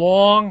 for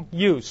long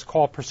use,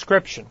 called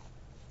prescription.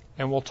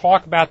 And we'll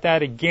talk about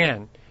that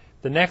again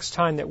the next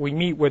time that we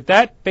meet. What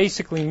that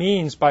basically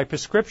means by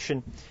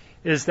prescription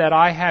is that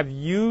I have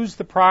used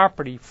the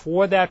property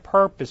for that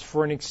purpose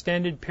for an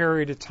extended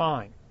period of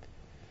time.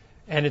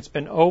 And it's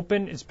been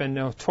open, it's been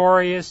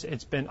notorious,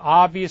 it's been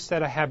obvious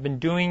that I have been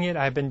doing it.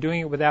 I've been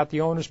doing it without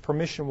the owner's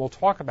permission. We'll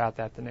talk about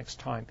that the next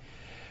time.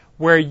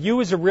 Where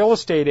you as a real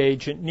estate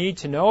agent need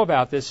to know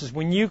about this is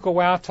when you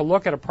go out to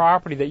look at a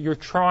property that you're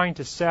trying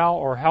to sell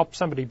or help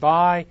somebody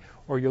buy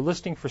or you're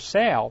listing for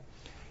sale,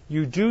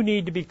 you do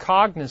need to be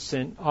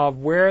cognizant of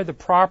where the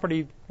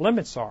property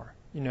limits are.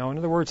 In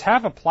other words,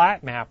 have a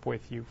plat map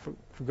with you,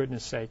 for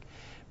goodness sake.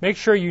 Make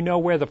sure you know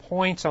where the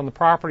points on the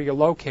property are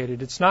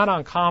located. It's not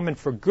uncommon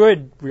for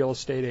good real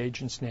estate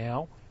agents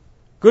now,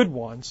 good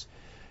ones,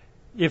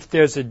 if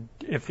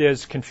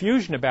there's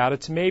confusion about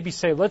it, to maybe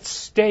say, let's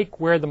stake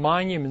where the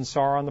monuments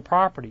are on the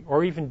property.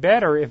 Or even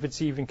better, if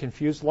it's even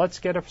confused, let's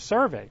get a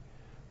survey.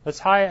 Let's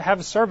have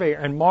a survey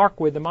and mark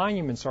where the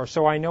monuments are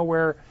so I know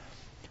where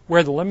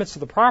the limits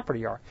of the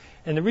property are.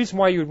 And the reason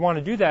why you would want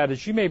to do that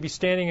is you may be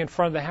standing in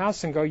front of the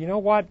house and go, you know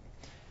what?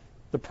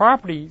 The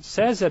property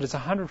says that it's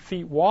 100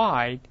 feet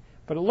wide,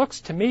 but it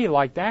looks to me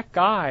like that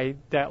guy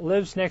that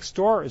lives next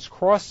door is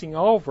crossing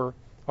over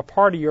a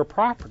part of your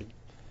property.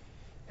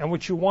 And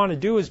what you want to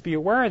do is be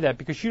aware of that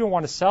because you don't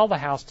want to sell the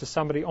house to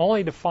somebody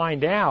only to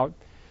find out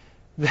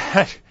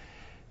that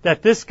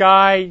this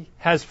guy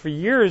has for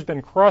years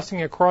been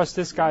crossing across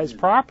this guy's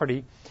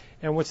property.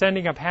 And what's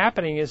ending up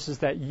happening is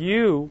that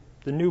you,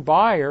 the new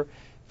buyer,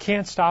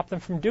 can't stop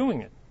them from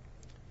doing it.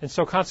 And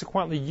so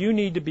consequently, you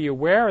need to be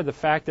aware of the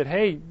fact that,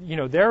 hey,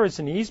 there is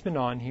an easement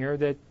on here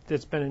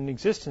that's been in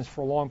existence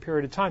for a long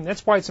period of time.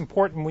 That's why it's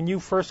important when you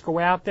first go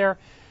out there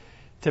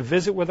to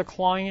visit with a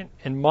client.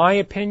 In my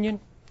opinion,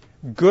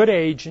 good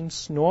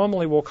agents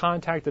normally will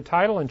contact the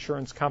title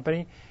insurance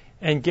company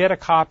and get a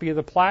copy of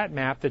the plat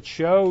map that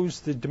shows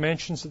the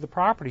dimensions of the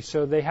property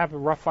so they have a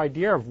rough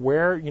idea of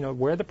where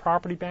the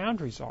property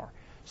boundaries are.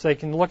 So they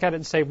can look at it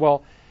and say,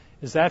 well,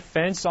 is that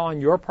fence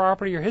on your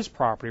property or his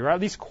property? Or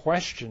at least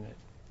question it.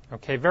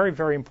 Okay, very,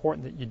 very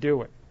important that you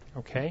do it.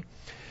 Okay?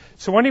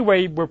 So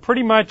anyway, we're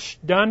pretty much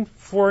done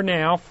for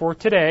now, for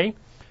today.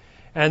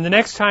 And the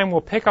next time we'll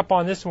pick up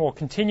on this and we'll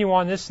continue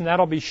on this, and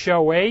that'll be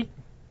show 8.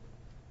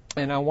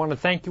 And I want to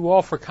thank you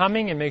all for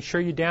coming, and make sure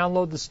you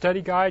download the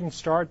study guide and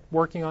start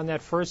working on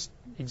that first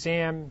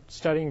exam,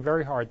 studying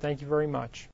very hard. Thank you very much.